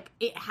just like,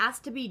 it has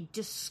to be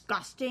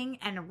disgusting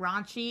and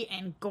raunchy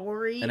and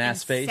gory And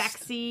ass-faced.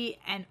 sexy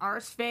and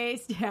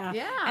arse-faced. Yeah.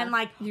 Yeah. And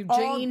like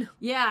Eugene.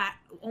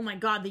 Oh my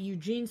God, the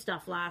Eugene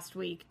stuff last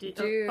week. Dude.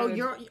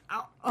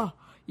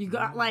 You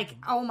got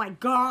oh my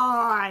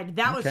God,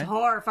 that was Okay.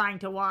 horrifying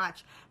to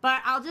watch.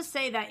 But I'll just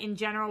say that in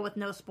general, with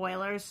no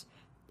spoilers,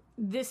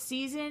 this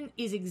season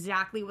is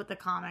exactly what the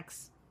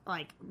comics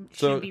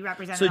should be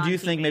represented. So do you on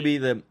think TV. maybe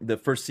the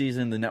first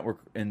season, the network,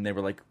 and they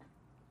were like,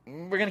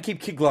 we're going to keep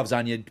kid gloves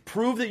on you.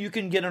 Prove that you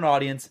can get an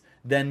audience,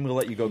 then we'll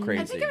let you go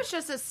crazy. I think it was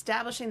just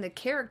establishing the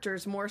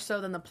characters more so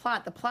than the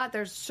plot. The plot,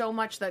 there's so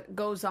much that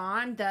goes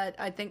on that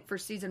I think for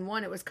season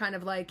 1, it was kind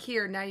of like,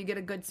 here, now you get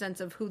a good sense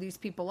of who these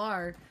people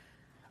are.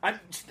 I'm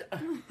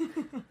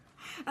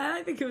And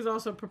I think it was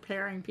also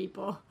preparing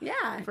people.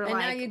 Yeah, For and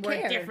now you we're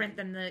care. different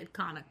than the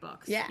comic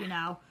books. Yeah. You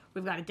know,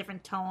 we've got a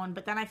different tone.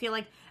 But then I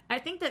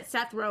think that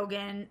Seth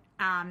Rogen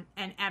and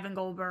Evan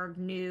Goldberg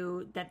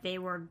knew that they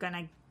were going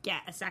to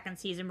get a second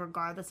season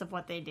regardless of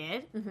what they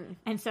did. Mm-hmm.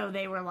 And so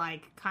they were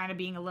kind of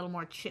being a little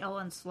more chill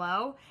and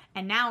slow.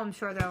 And now I'm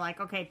sure they're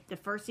like, okay, the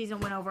first season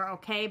went over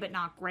okay, but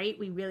not great.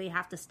 We really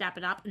have to step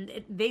it up.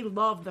 And they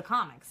love the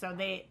comics. So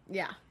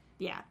Yeah.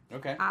 yeah.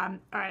 Okay. All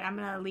right, I'm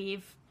going to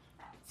leave.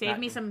 Save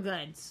me some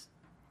goods.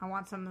 I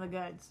want some of the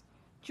goods.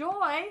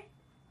 Joy,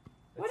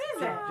 what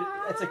is it?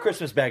 It's a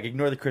Christmas bag.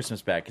 Ignore the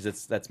Christmas bag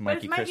because that's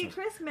Mikey Mikey Christmas.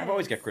 Christmas. I've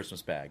always got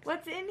Christmas bags.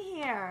 What's in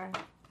here?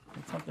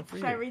 It's something for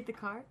Should you. I read the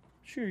card?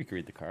 Sure, you can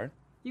read the card.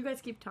 You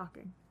guys keep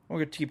talking. We're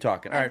going to keep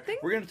talking. All right,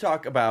 think- we're going to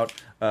talk about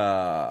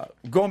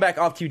going back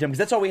off TV time because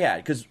that's all we had.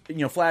 Because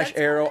Flash,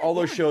 Arrow, all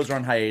those shows are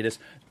on hiatus.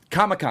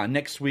 Comic-Con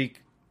next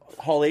week.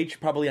 Hall H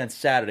probably on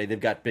Saturday. They've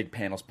got big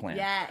panels planned.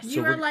 Yes. So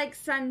You are we're- like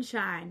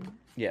sunshine.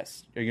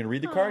 Yes. Are you going to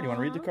read the card? You want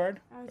to read the card?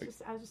 I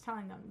was just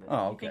telling them that Oh,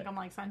 you okay. think I'm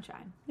like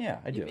sunshine. Yeah,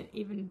 I do.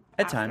 Even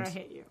At after times. I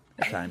hit you.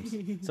 At times.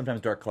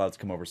 Sometimes dark clouds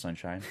come over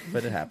sunshine,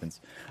 but it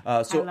happens.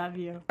 So I love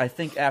you. I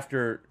think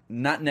after,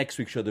 not next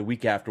week's show, the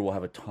week after, we'll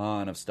have a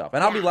ton of stuff.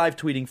 And I'll be live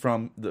tweeting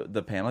from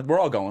the panel. We're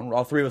all going.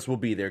 All three of us will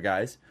be there,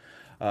 guys.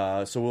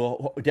 So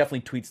we'll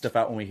definitely tweet stuff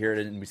out when we hear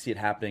it and we see it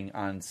happening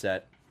on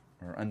set.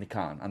 Or on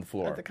the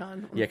floor. At the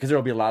con. Yeah, because there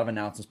will be a lot of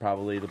announcements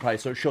probably. They'll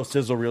probably show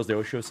sizzle reels. They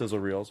always show sizzle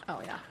reels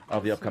Oh, yeah.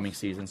 of the upcoming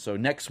season. So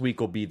next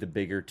week will be the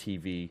bigger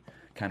TV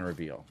kind of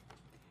reveal.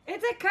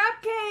 It's a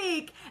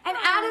cupcake! And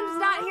Adam's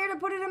not here to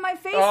put it in my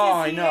face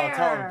Oh, this I know. year.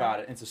 Tell him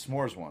about it. It's a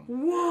s'mores one.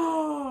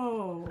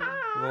 Whoa!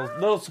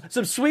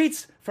 Some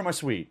sweets from a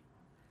sweet.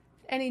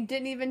 And he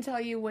didn't even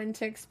tell you when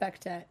to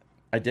expect it.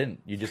 I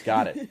didn't. You just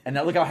got it. And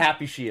now look how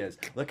happy she is.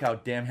 Look how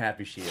damn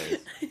happy she is.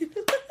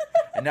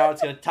 And now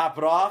it's going to top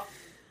it off.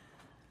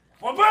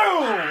 Boom!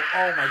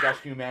 Oh my gosh,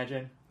 can you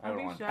imagine? I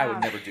would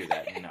shocked. never do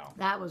that. No.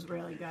 That was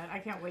really good. I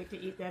can't wait to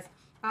eat this.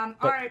 All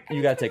But right.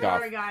 you got to take off.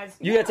 Sorry, guys.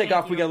 You got to take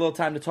Thank off. We got a little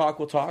time to talk.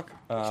 We'll talk.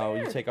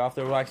 You take off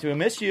there. We'll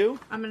miss you.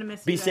 I'm going to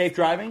miss Be you guys. safe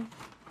driving.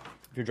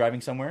 If you're driving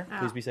somewhere,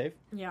 please be safe.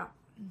 Yeah.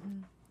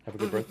 Have a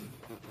good birthday.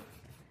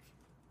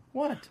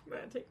 What? I'm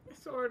going to take my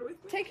sword with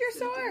me. Take your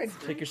sword.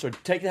 Take your sword.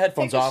 Take the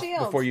headphones Take the off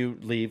shield. before you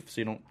leave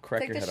so you don't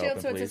crack Take your the head shield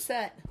open, so it's a please.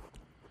 set.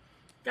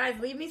 Guys,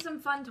 leave me some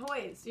fun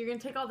toys. You're going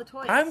to take all the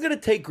toys. I'm going to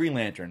take Green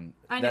Lantern.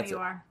 I know That's you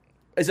it. are.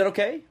 Is that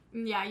okay?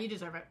 Yeah, you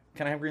deserve it.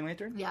 Can I have Green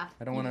Lantern? Yeah,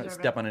 I don't you want to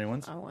deserve step it. on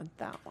anyone's. I want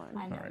that one.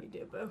 I know Alright. you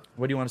do, boo.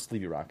 What do you want us to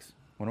leave you, Rocks?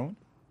 One?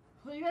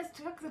 Well, you guys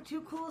took the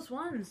two coolest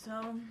ones,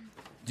 so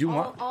Do you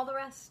want? all the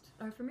rest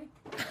are for me.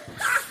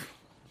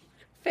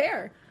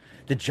 Fair.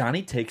 Did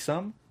Johnny take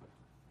some?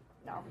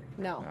 No.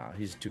 No. Oh,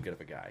 he's too good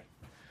of a guy.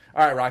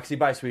 All right, Roxy.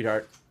 Bye,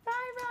 sweetheart. Bye,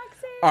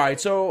 Roxy. All right,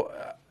 so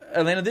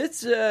Atlanta,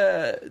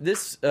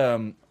 this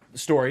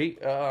story.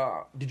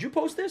 Did you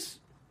post this?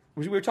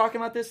 We were talking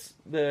about this.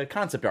 The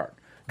concept art.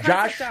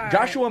 Concept art.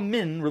 Joshua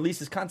Min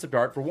releases concept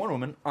art for Wonder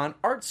Woman on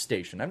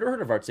ArtStation. I've never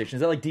heard of ArtStation. Is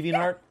that like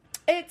DeviantArt?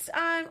 It's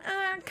kind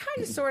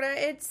of sort of.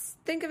 It's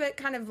think of it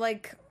kind of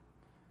like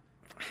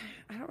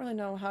I don't really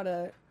know how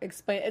to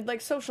explain it.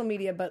 Like social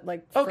media, but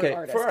like for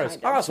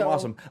artists. Kind of.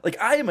 Awesome. Like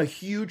I am a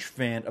huge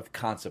fan of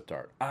concept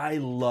art. I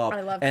love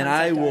and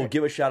I will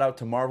give a shout out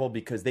to Marvel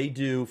because they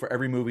do for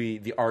every movie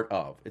the art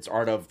of. It's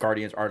art of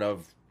Guardians, art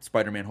of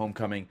Spider-Man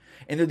Homecoming,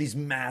 and they're these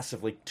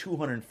massive like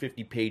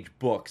 250-page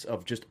books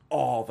of just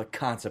all the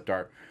concept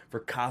art for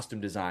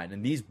costume design.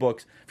 And these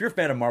books, if you're a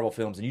fan of Marvel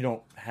films and you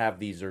don't have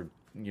these or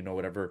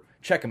whatever,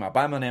 check them out.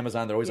 Buy them on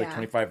Amazon. They're always like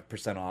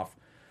 25% off.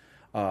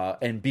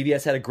 And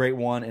BBS had a great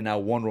one, and now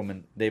Wonder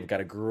Woman, they've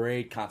got a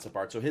great concept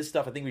art. So his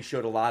stuff, I think we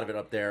showed a lot of it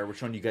up there. We're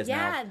showing you guys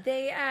now.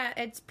 Yeah,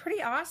 it's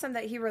pretty awesome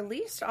that he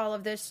released all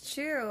of this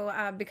too,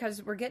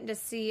 because we're getting to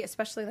see,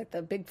 especially like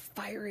the big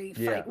fiery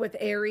fight with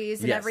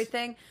Ares and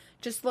everything.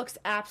 Just looks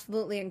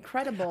absolutely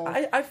incredible.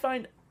 I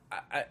find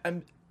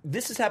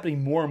this is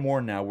happening more and more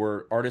now,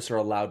 where artists are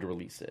allowed to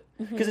release it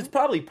because it's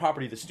probably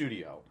property of the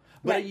studio.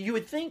 But you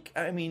would think,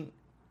 I mean,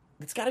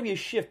 it's got to be a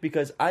shift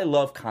because I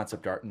love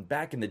concept art, and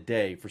back in the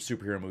day for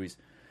superhero movies,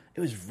 it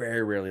was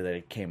very rarely that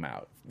it came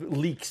out.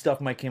 Leak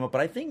stuff might came up, but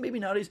I think maybe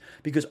nowadays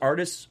because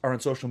artists are on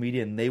social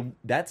media and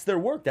that's their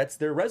work, that's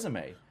their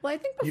resume. Well, I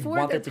think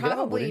before there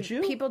probably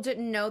people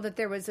didn't know that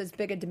there was as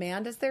big a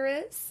demand as there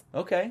is.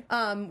 Okay.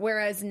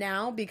 Whereas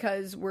now,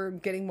 because we're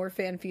getting more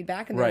fan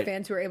feedback and there are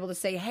fans who are able to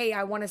say, "Hey,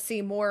 I want to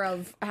see more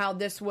of how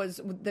this was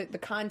the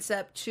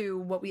concept to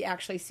what we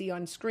actually see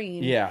on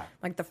screen." Yeah.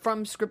 Like the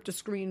from script to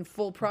screen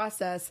full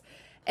process.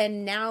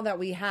 And now that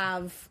we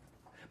have.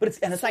 But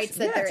it's sites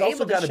that they're it's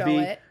also able to show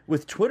it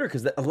with Twitter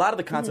because a lot of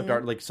the concept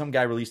art, like some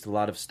guy released a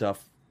lot of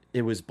stuff.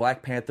 It was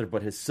Black Panther,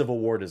 but his Civil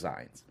War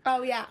designs.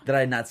 Oh yeah, that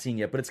I had not seen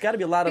yet. But it's got to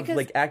be a lot of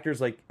like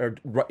actors, or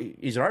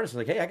he's an artist.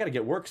 Like, hey, I got to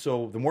get work.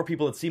 So the more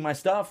people that see my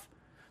stuff,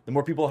 the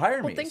more people hire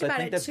me. Well, think so about I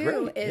think it that's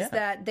too. great. Is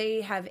that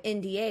they have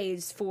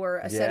NDAs for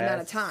a set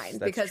amount of time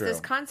because this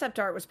concept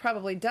art was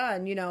probably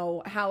done,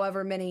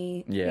 however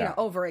many,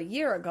 over a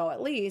year ago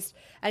at least,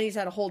 and he's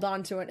had to hold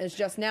on to it and is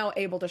just now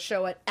able to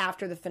show it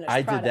after the finished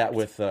product. I did that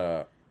with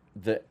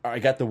I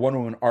got the Wonder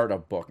Woman art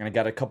of book, and I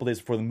got it a couple days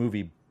before the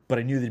movie. But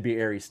I knew there'd be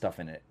Ares stuff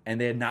in it,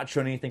 and they had not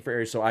shown anything for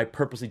Ares, so I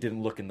purposely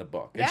didn't look in the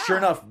book. And sure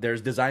enough,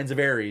 there's designs of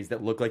Ares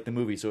that look like the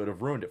movie, so it would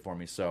have ruined it for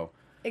me. So.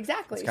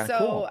 Exactly. So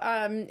cool.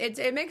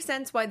 It makes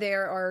sense why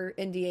there are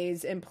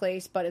NDAs in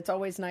place, but it's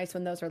always nice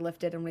when those are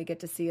lifted and we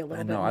get to see a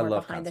little bit more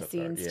behind the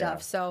scenes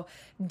stuff. So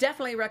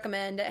definitely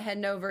recommend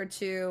heading over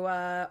to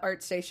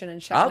ArtStation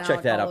and checking out. I'll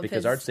check that out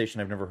because ArtStation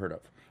I've never heard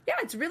of. Yeah,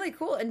 it's really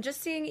cool, and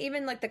just seeing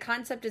even like the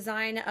concept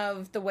design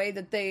of the way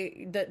that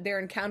their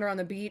encounter on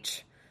the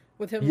beach.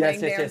 With him laying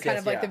there and kind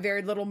of like the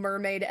very Little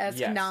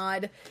Mermaid-esque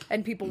nod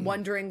and people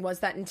wondering, was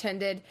that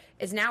intended?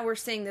 Is now we're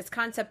seeing this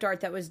concept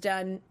art that was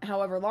done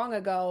however long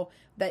ago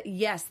that,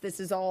 yes, this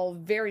is all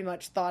very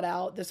much thought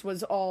out. This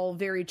was all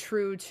very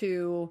true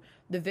to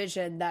the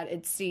vision that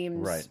it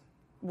seems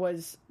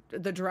was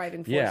the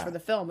driving force for the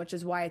film, which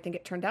is why I think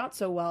it turned out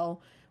so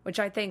well, which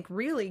I think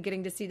really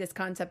getting to see this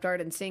concept art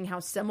and seeing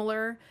how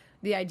similar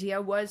the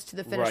idea was to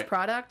the finished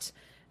product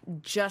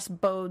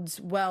just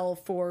bodes well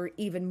for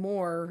even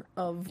more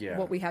of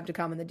what we have to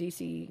come in the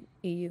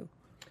DCEU.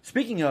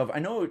 Speaking of, I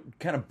know it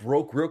kind of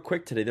broke real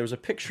quick today. There was a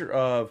picture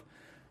of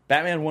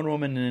Batman, Wonder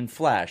Woman, and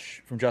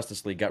Flash from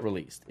Justice League got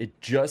released.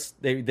 It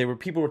just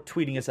people were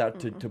tweeting us out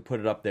to put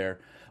it up there.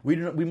 We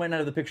might not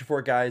have the picture for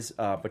it, guys,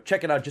 but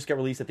check it out. It just got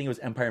released. I think it was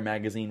Empire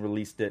Magazine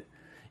released it.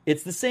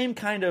 It's the same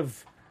kind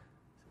of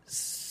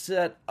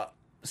set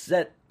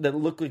that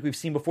look like we've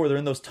seen before. They're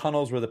in those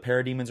tunnels where the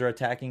parademons are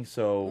attacking.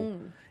 So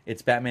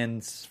it's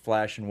Batman's,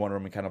 Flash, and Wonder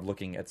Woman kind of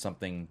looking at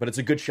something. But it's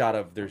a good shot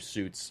of their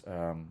suits.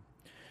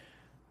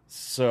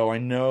 So I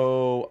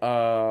know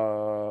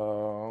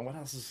what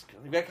else is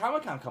we've got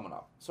Comic-Con coming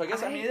up. So I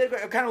guess I'm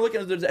kind of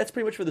looking at that's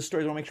pretty much for the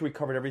stories. I want to make sure we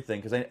covered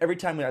everything because every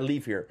time I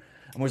leave here,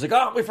 I'm always like,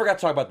 oh, we forgot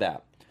to talk about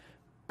that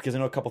because I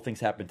know a couple things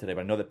happened today.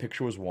 But I know that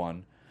picture was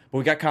one. But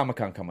we got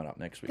Comic-Con coming up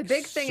next week. The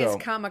big thing is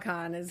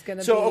Comic-Con is going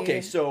to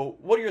be... So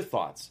what are your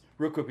thoughts?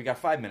 Real quick, we got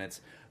 5 minutes.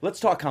 Let's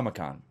talk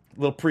Comic-Con. A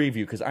little preview,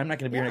 because I'm not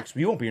going to be here next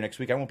week. You won't be here next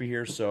week. I won't be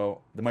here,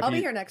 so... I'll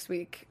be here next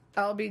week.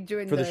 I'll be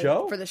doing the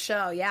show? For the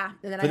show, yeah.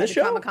 And then I have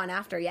Comic-Con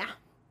after, yeah.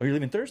 Oh, you're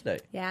leaving Thursday?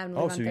 Yeah, I'm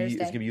leaving on Thursday. It's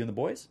going to be you and the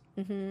boys?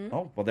 Mm-hmm.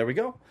 Oh, well, there we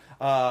go.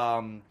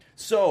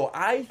 So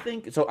I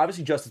think... So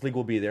obviously Justice League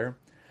will be there.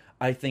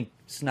 I think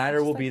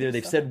Snyder will be there.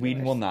 They've said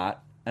Whedon will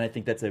not. And I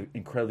think that's an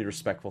incredibly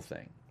respectful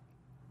thing.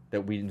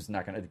 That Whedon's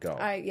not going to go.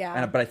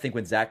 But I think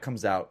when Zack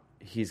comes out,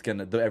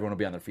 everyone will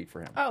be on their feet for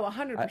him. Oh,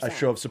 100%. A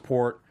show of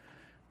support.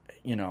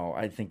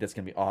 I think that's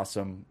going to be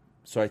awesome.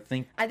 So I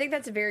think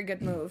that's a very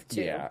good move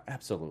too. Yeah,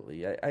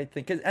 absolutely. I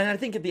think at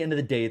the end of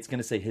the day, it's going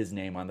to say his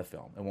name on the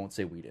film. It won't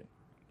say Whedon.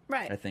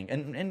 Right. I think,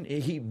 and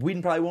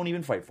Whedon probably won't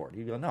even fight for it.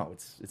 He'll go, no,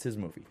 it's his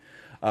movie.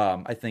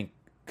 I think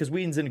because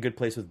Whedon's in a good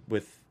place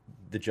with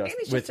the Justice.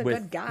 He's just a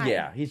good guy.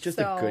 Yeah, he's just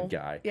a good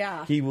guy.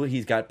 Yeah.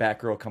 He's got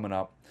Batgirl coming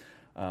up.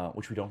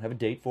 Which we don't have a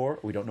date for.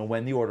 We don't know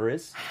when the order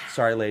is.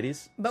 Sorry,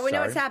 ladies. But we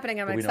know it's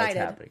happening. I'm excited. We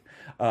know it's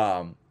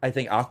happening. I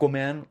think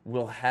Aquaman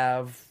will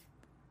have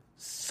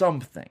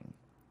something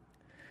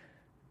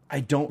I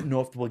don't know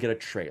if we'll get a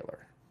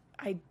trailer.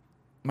 I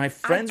My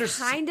friends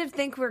kind of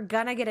think we're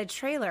gonna get a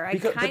trailer.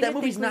 But that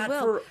movie's not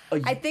for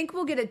I think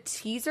we'll get a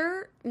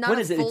teaser, not when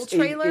a is it? full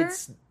trailer.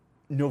 It's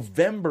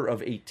November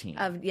of 18.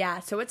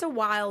 So it's a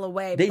while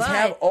away. They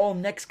have all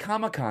next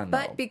Comic-Con, though.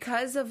 But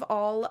because of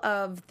all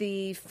of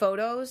the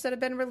photos that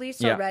have been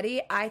released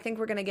already, I think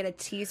we're going to get a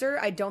teaser.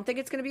 I don't think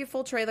it's going to be a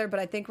full trailer,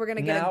 but I think we're going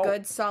to get a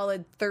good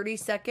solid 30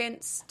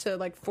 seconds to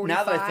like 45.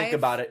 Now that I think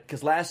about it,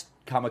 because last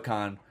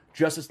Comic-Con,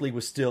 Justice League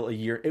was still a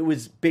year. It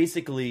was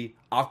basically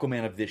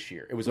Aquaman of this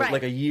year. It was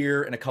like a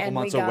year and a couple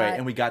months away,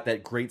 and we got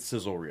that great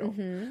sizzle reel.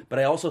 Mm-hmm. But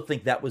I also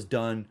think that was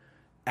done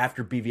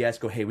after BVS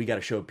go, hey, we got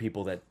to show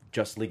people that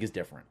Justice League is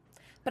different.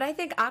 But I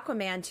think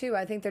Aquaman, too,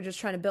 I think they're just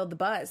trying to build the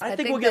buzz. I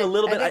think we'll get a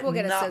little bit,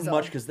 not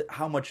much, because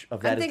how much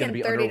of that is going to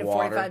be underwater? 30 to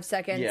 45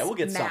 seconds yeah, we'll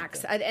get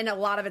max. Something. And a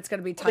lot of it's going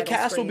to be title The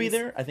cast screens. will be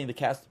there. I think the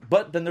cast,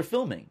 but then they're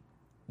filming.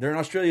 They're in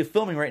Australia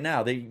filming right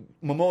now.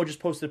 Momoa just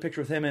posted a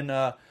picture with him and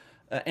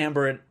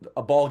Amber at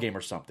a ball game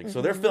or something.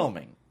 So they're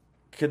filming.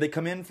 Could they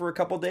come in for a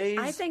couple days?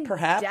 I think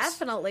perhaps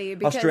definitely,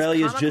 because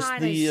Australia is Comic-Con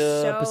just the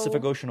so...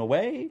 Pacific Ocean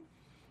away.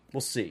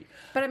 We'll see.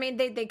 But I mean,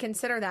 they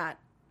consider that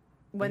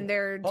when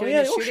they're doing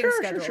the shooting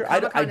schedule. Sure.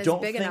 Comic-Con I don't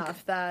is big think...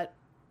 enough that...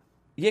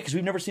 Yeah, because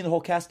we've never seen the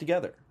whole cast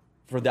together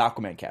for the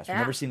Aquaman cast. We've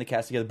never seen the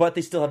cast together, but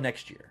they still have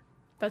next year.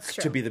 That's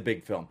true. To be the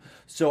big film.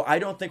 So I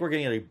don't think we're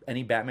getting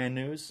any Batman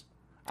news.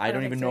 I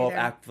don't even know if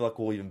Affleck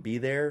will even be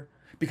there,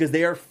 because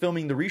they are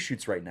filming the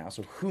reshoots right now.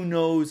 So who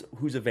knows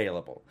who's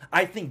available?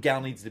 I think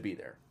Gal needs to be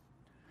there.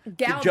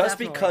 Gal just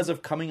definitely. Because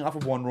of coming off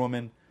of Wonder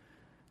Woman,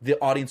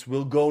 the audience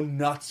will go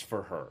nuts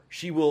for her.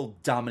 She will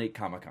dominate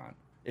Comic-Con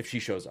if she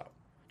shows up.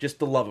 Just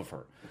the love of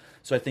her.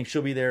 So I think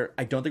she'll be there.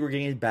 I don't think we're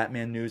getting any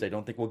Batman news. I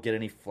don't think we'll get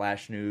any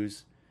Flash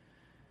news.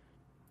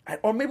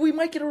 Or maybe we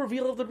might get a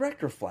reveal of the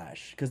director of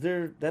Flash, because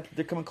they're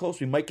coming close.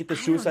 We might get the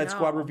Suicide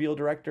Squad reveal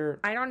director.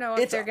 I don't know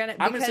if they're going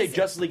to... I'm going to say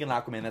Justice League and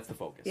Aquaman. That's the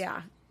focus.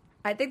 Yeah.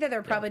 I think that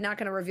they're probably not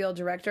going to reveal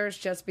directors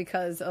just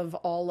because of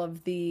all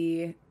of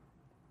the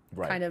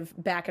kind of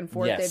back and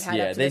forth they've had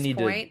up to this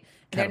point.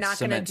 They're not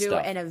going to do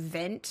an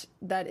event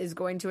that is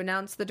going to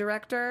announce the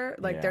director.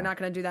 They're not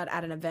going to do that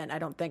at an event, I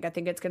don't think. I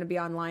think it's going to be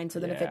online, so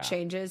that if it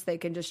changes, they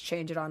can just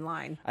change it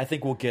online. I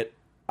think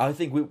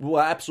we'll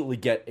absolutely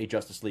get a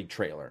Justice League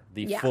trailer.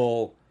 The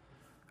full,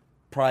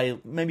 probably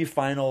maybe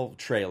final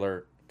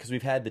trailer, because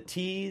we've had the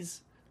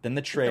tease, then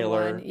the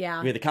trailer. We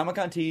had the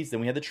Comic-Con tease, then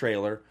we had the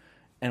trailer,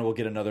 and we'll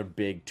get another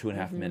big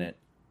 2.5 minute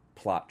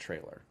plot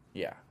trailer.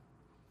 Yeah.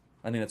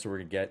 I think that's what we're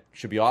going to get.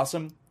 Should be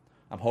awesome.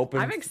 I'm hoping.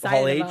 I'm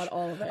excited about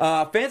all of it.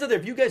 Fans out there,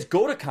 if you guys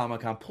go to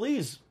Comic-Con,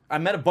 please. I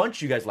met a bunch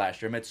of you guys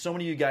last year. I met so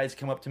many of you guys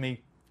come up to me.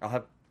 I'll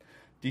have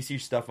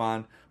DC stuff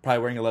on. Probably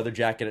wearing a leather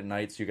jacket at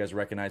night so you guys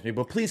recognize me.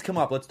 But please come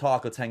up. Let's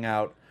talk. Let's hang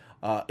out.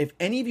 If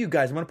any of you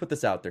guys, I'm going to put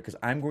this out there because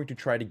I'm going to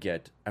try to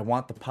get, I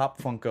want the Pop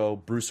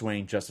Funko Bruce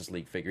Wayne Justice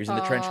League figure. He's in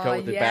the trench coat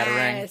with the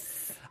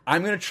Batarang.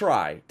 I'm going to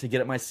try to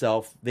get it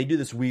myself. They do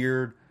this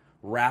weird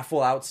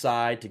raffle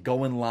outside to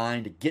go in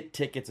line to get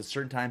tickets at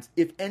certain times.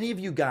 If any of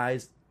you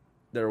guys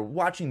that are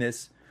watching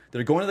this, that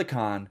are going to the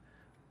con,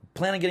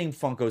 plan on getting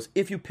Funkos,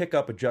 if you pick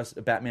up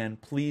a Batman,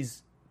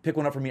 please pick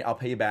one up for me. I'll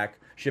pay you back.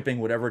 Shipping,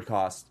 whatever it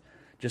costs.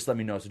 Just let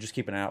me know. So just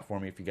keep an eye out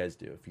for me if you guys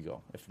do. If you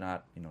go, if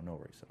not, no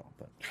worries at all.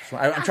 But so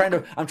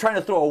I'm trying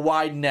to throw a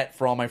wide net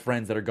for all my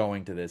friends that are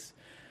going to this.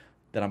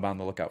 That I'm on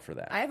the lookout for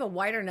that. I have a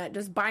wider net.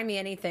 Just buy me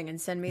anything and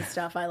send me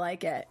stuff. I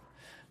like it.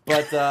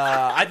 But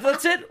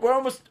that's it. We're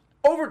almost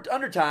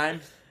under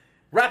time.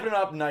 Wrapping it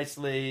up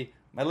nicely.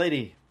 My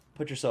lady,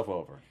 put yourself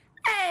over.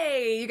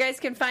 Hey, you guys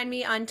can find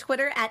me on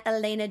Twitter at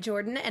Elena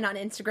Jordan and on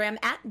Instagram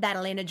at that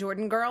Elena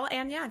Jordan girl.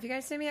 And yeah, if you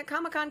guys see me at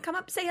Comic-Con, come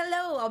up, say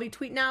hello. I'll be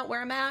tweeting out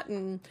where I'm at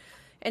and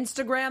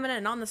Instagramming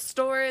and on the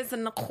stores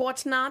and the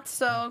whatnot.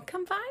 So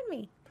come find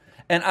me.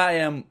 And I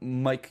am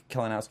Mike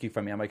Kalinowski.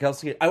 Find me on Mike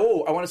Kalinowski. I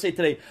want to say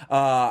today,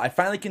 I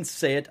finally can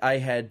say it. I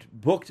had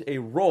booked a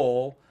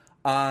role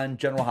on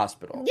General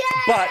Hospital. Yay!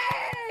 But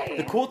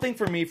the cool thing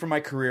for me, for my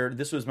career,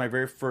 this was my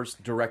very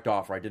first direct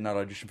offer. I did not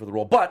audition for the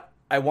role. But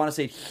I want to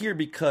say it here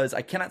because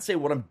I cannot say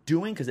what I'm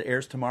doing because it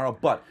airs tomorrow.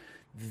 But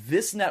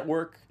this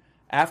network,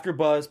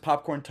 AfterBuzz,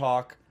 Popcorn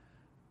Talk,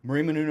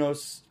 Marie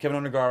Menounos,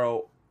 Kevin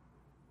Undergaro,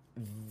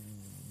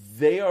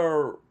 they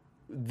are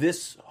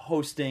this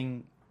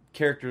hosting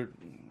character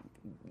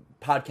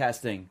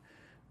podcasting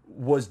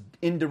was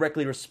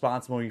indirectly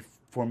responsible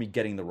for me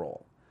getting the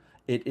role.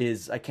 It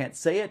is, I can't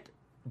say it,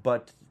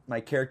 but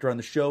my character on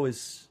the show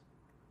is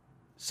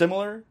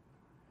similar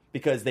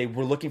because they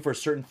were looking for a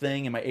certain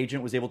thing and my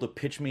agent was able to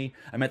pitch me.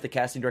 I met the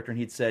casting director and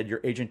he'd said,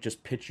 your agent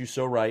just pitched you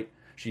so right.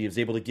 She was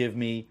able to give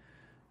me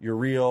your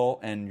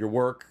reel and your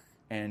work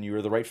and you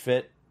were the right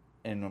fit.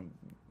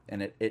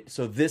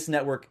 So this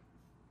network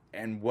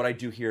and what I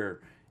do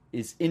here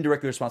is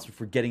indirectly responsible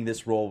for getting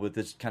this role with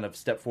this kind of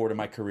step forward in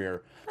my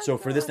career. So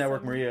for this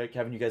network, Maria,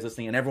 Kevin, you guys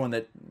listening, and everyone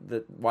that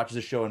watches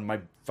the show and my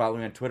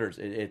following on Twitter,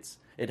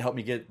 it helped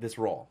me get this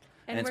role.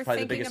 And it's we're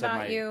probably thinking the biggest about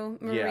of my, you,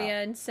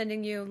 Maria, and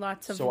sending you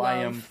lots of love. So I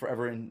am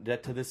forever in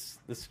debt to this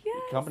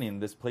company and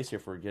this place here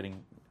for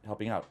getting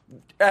helping out.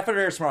 After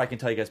Air tomorrow, I can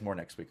tell you guys more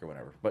next week or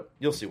whatever, but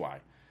you'll see why.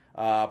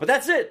 But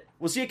that's it.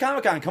 We'll see you at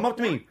Comic-Con. Come up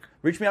to me.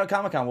 Reach me out at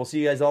Comic-Con. We'll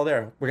see you guys all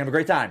there. We're going to have a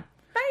great time.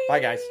 Bye,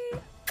 guys.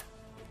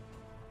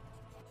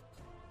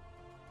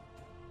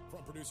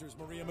 From producers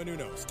Maria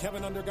Menounos,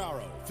 Kevin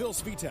Undergaro, Phil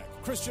Svitek,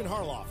 Christian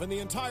Harloff, and the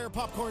entire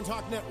Popcorn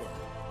Talk Network,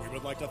 we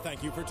would like to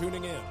thank you for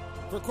tuning in.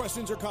 For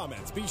questions or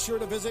comments, be sure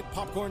to visit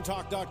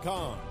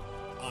popcorntalk.com.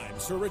 I'm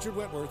Sir Richard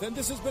Wentworth, and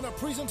this has been a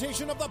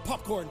presentation of the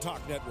Popcorn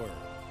Talk Network.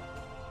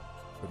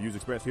 The views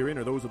expressed herein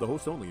are those of the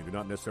hosts only and do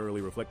not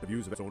necessarily reflect the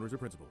views of its owners or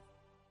principals.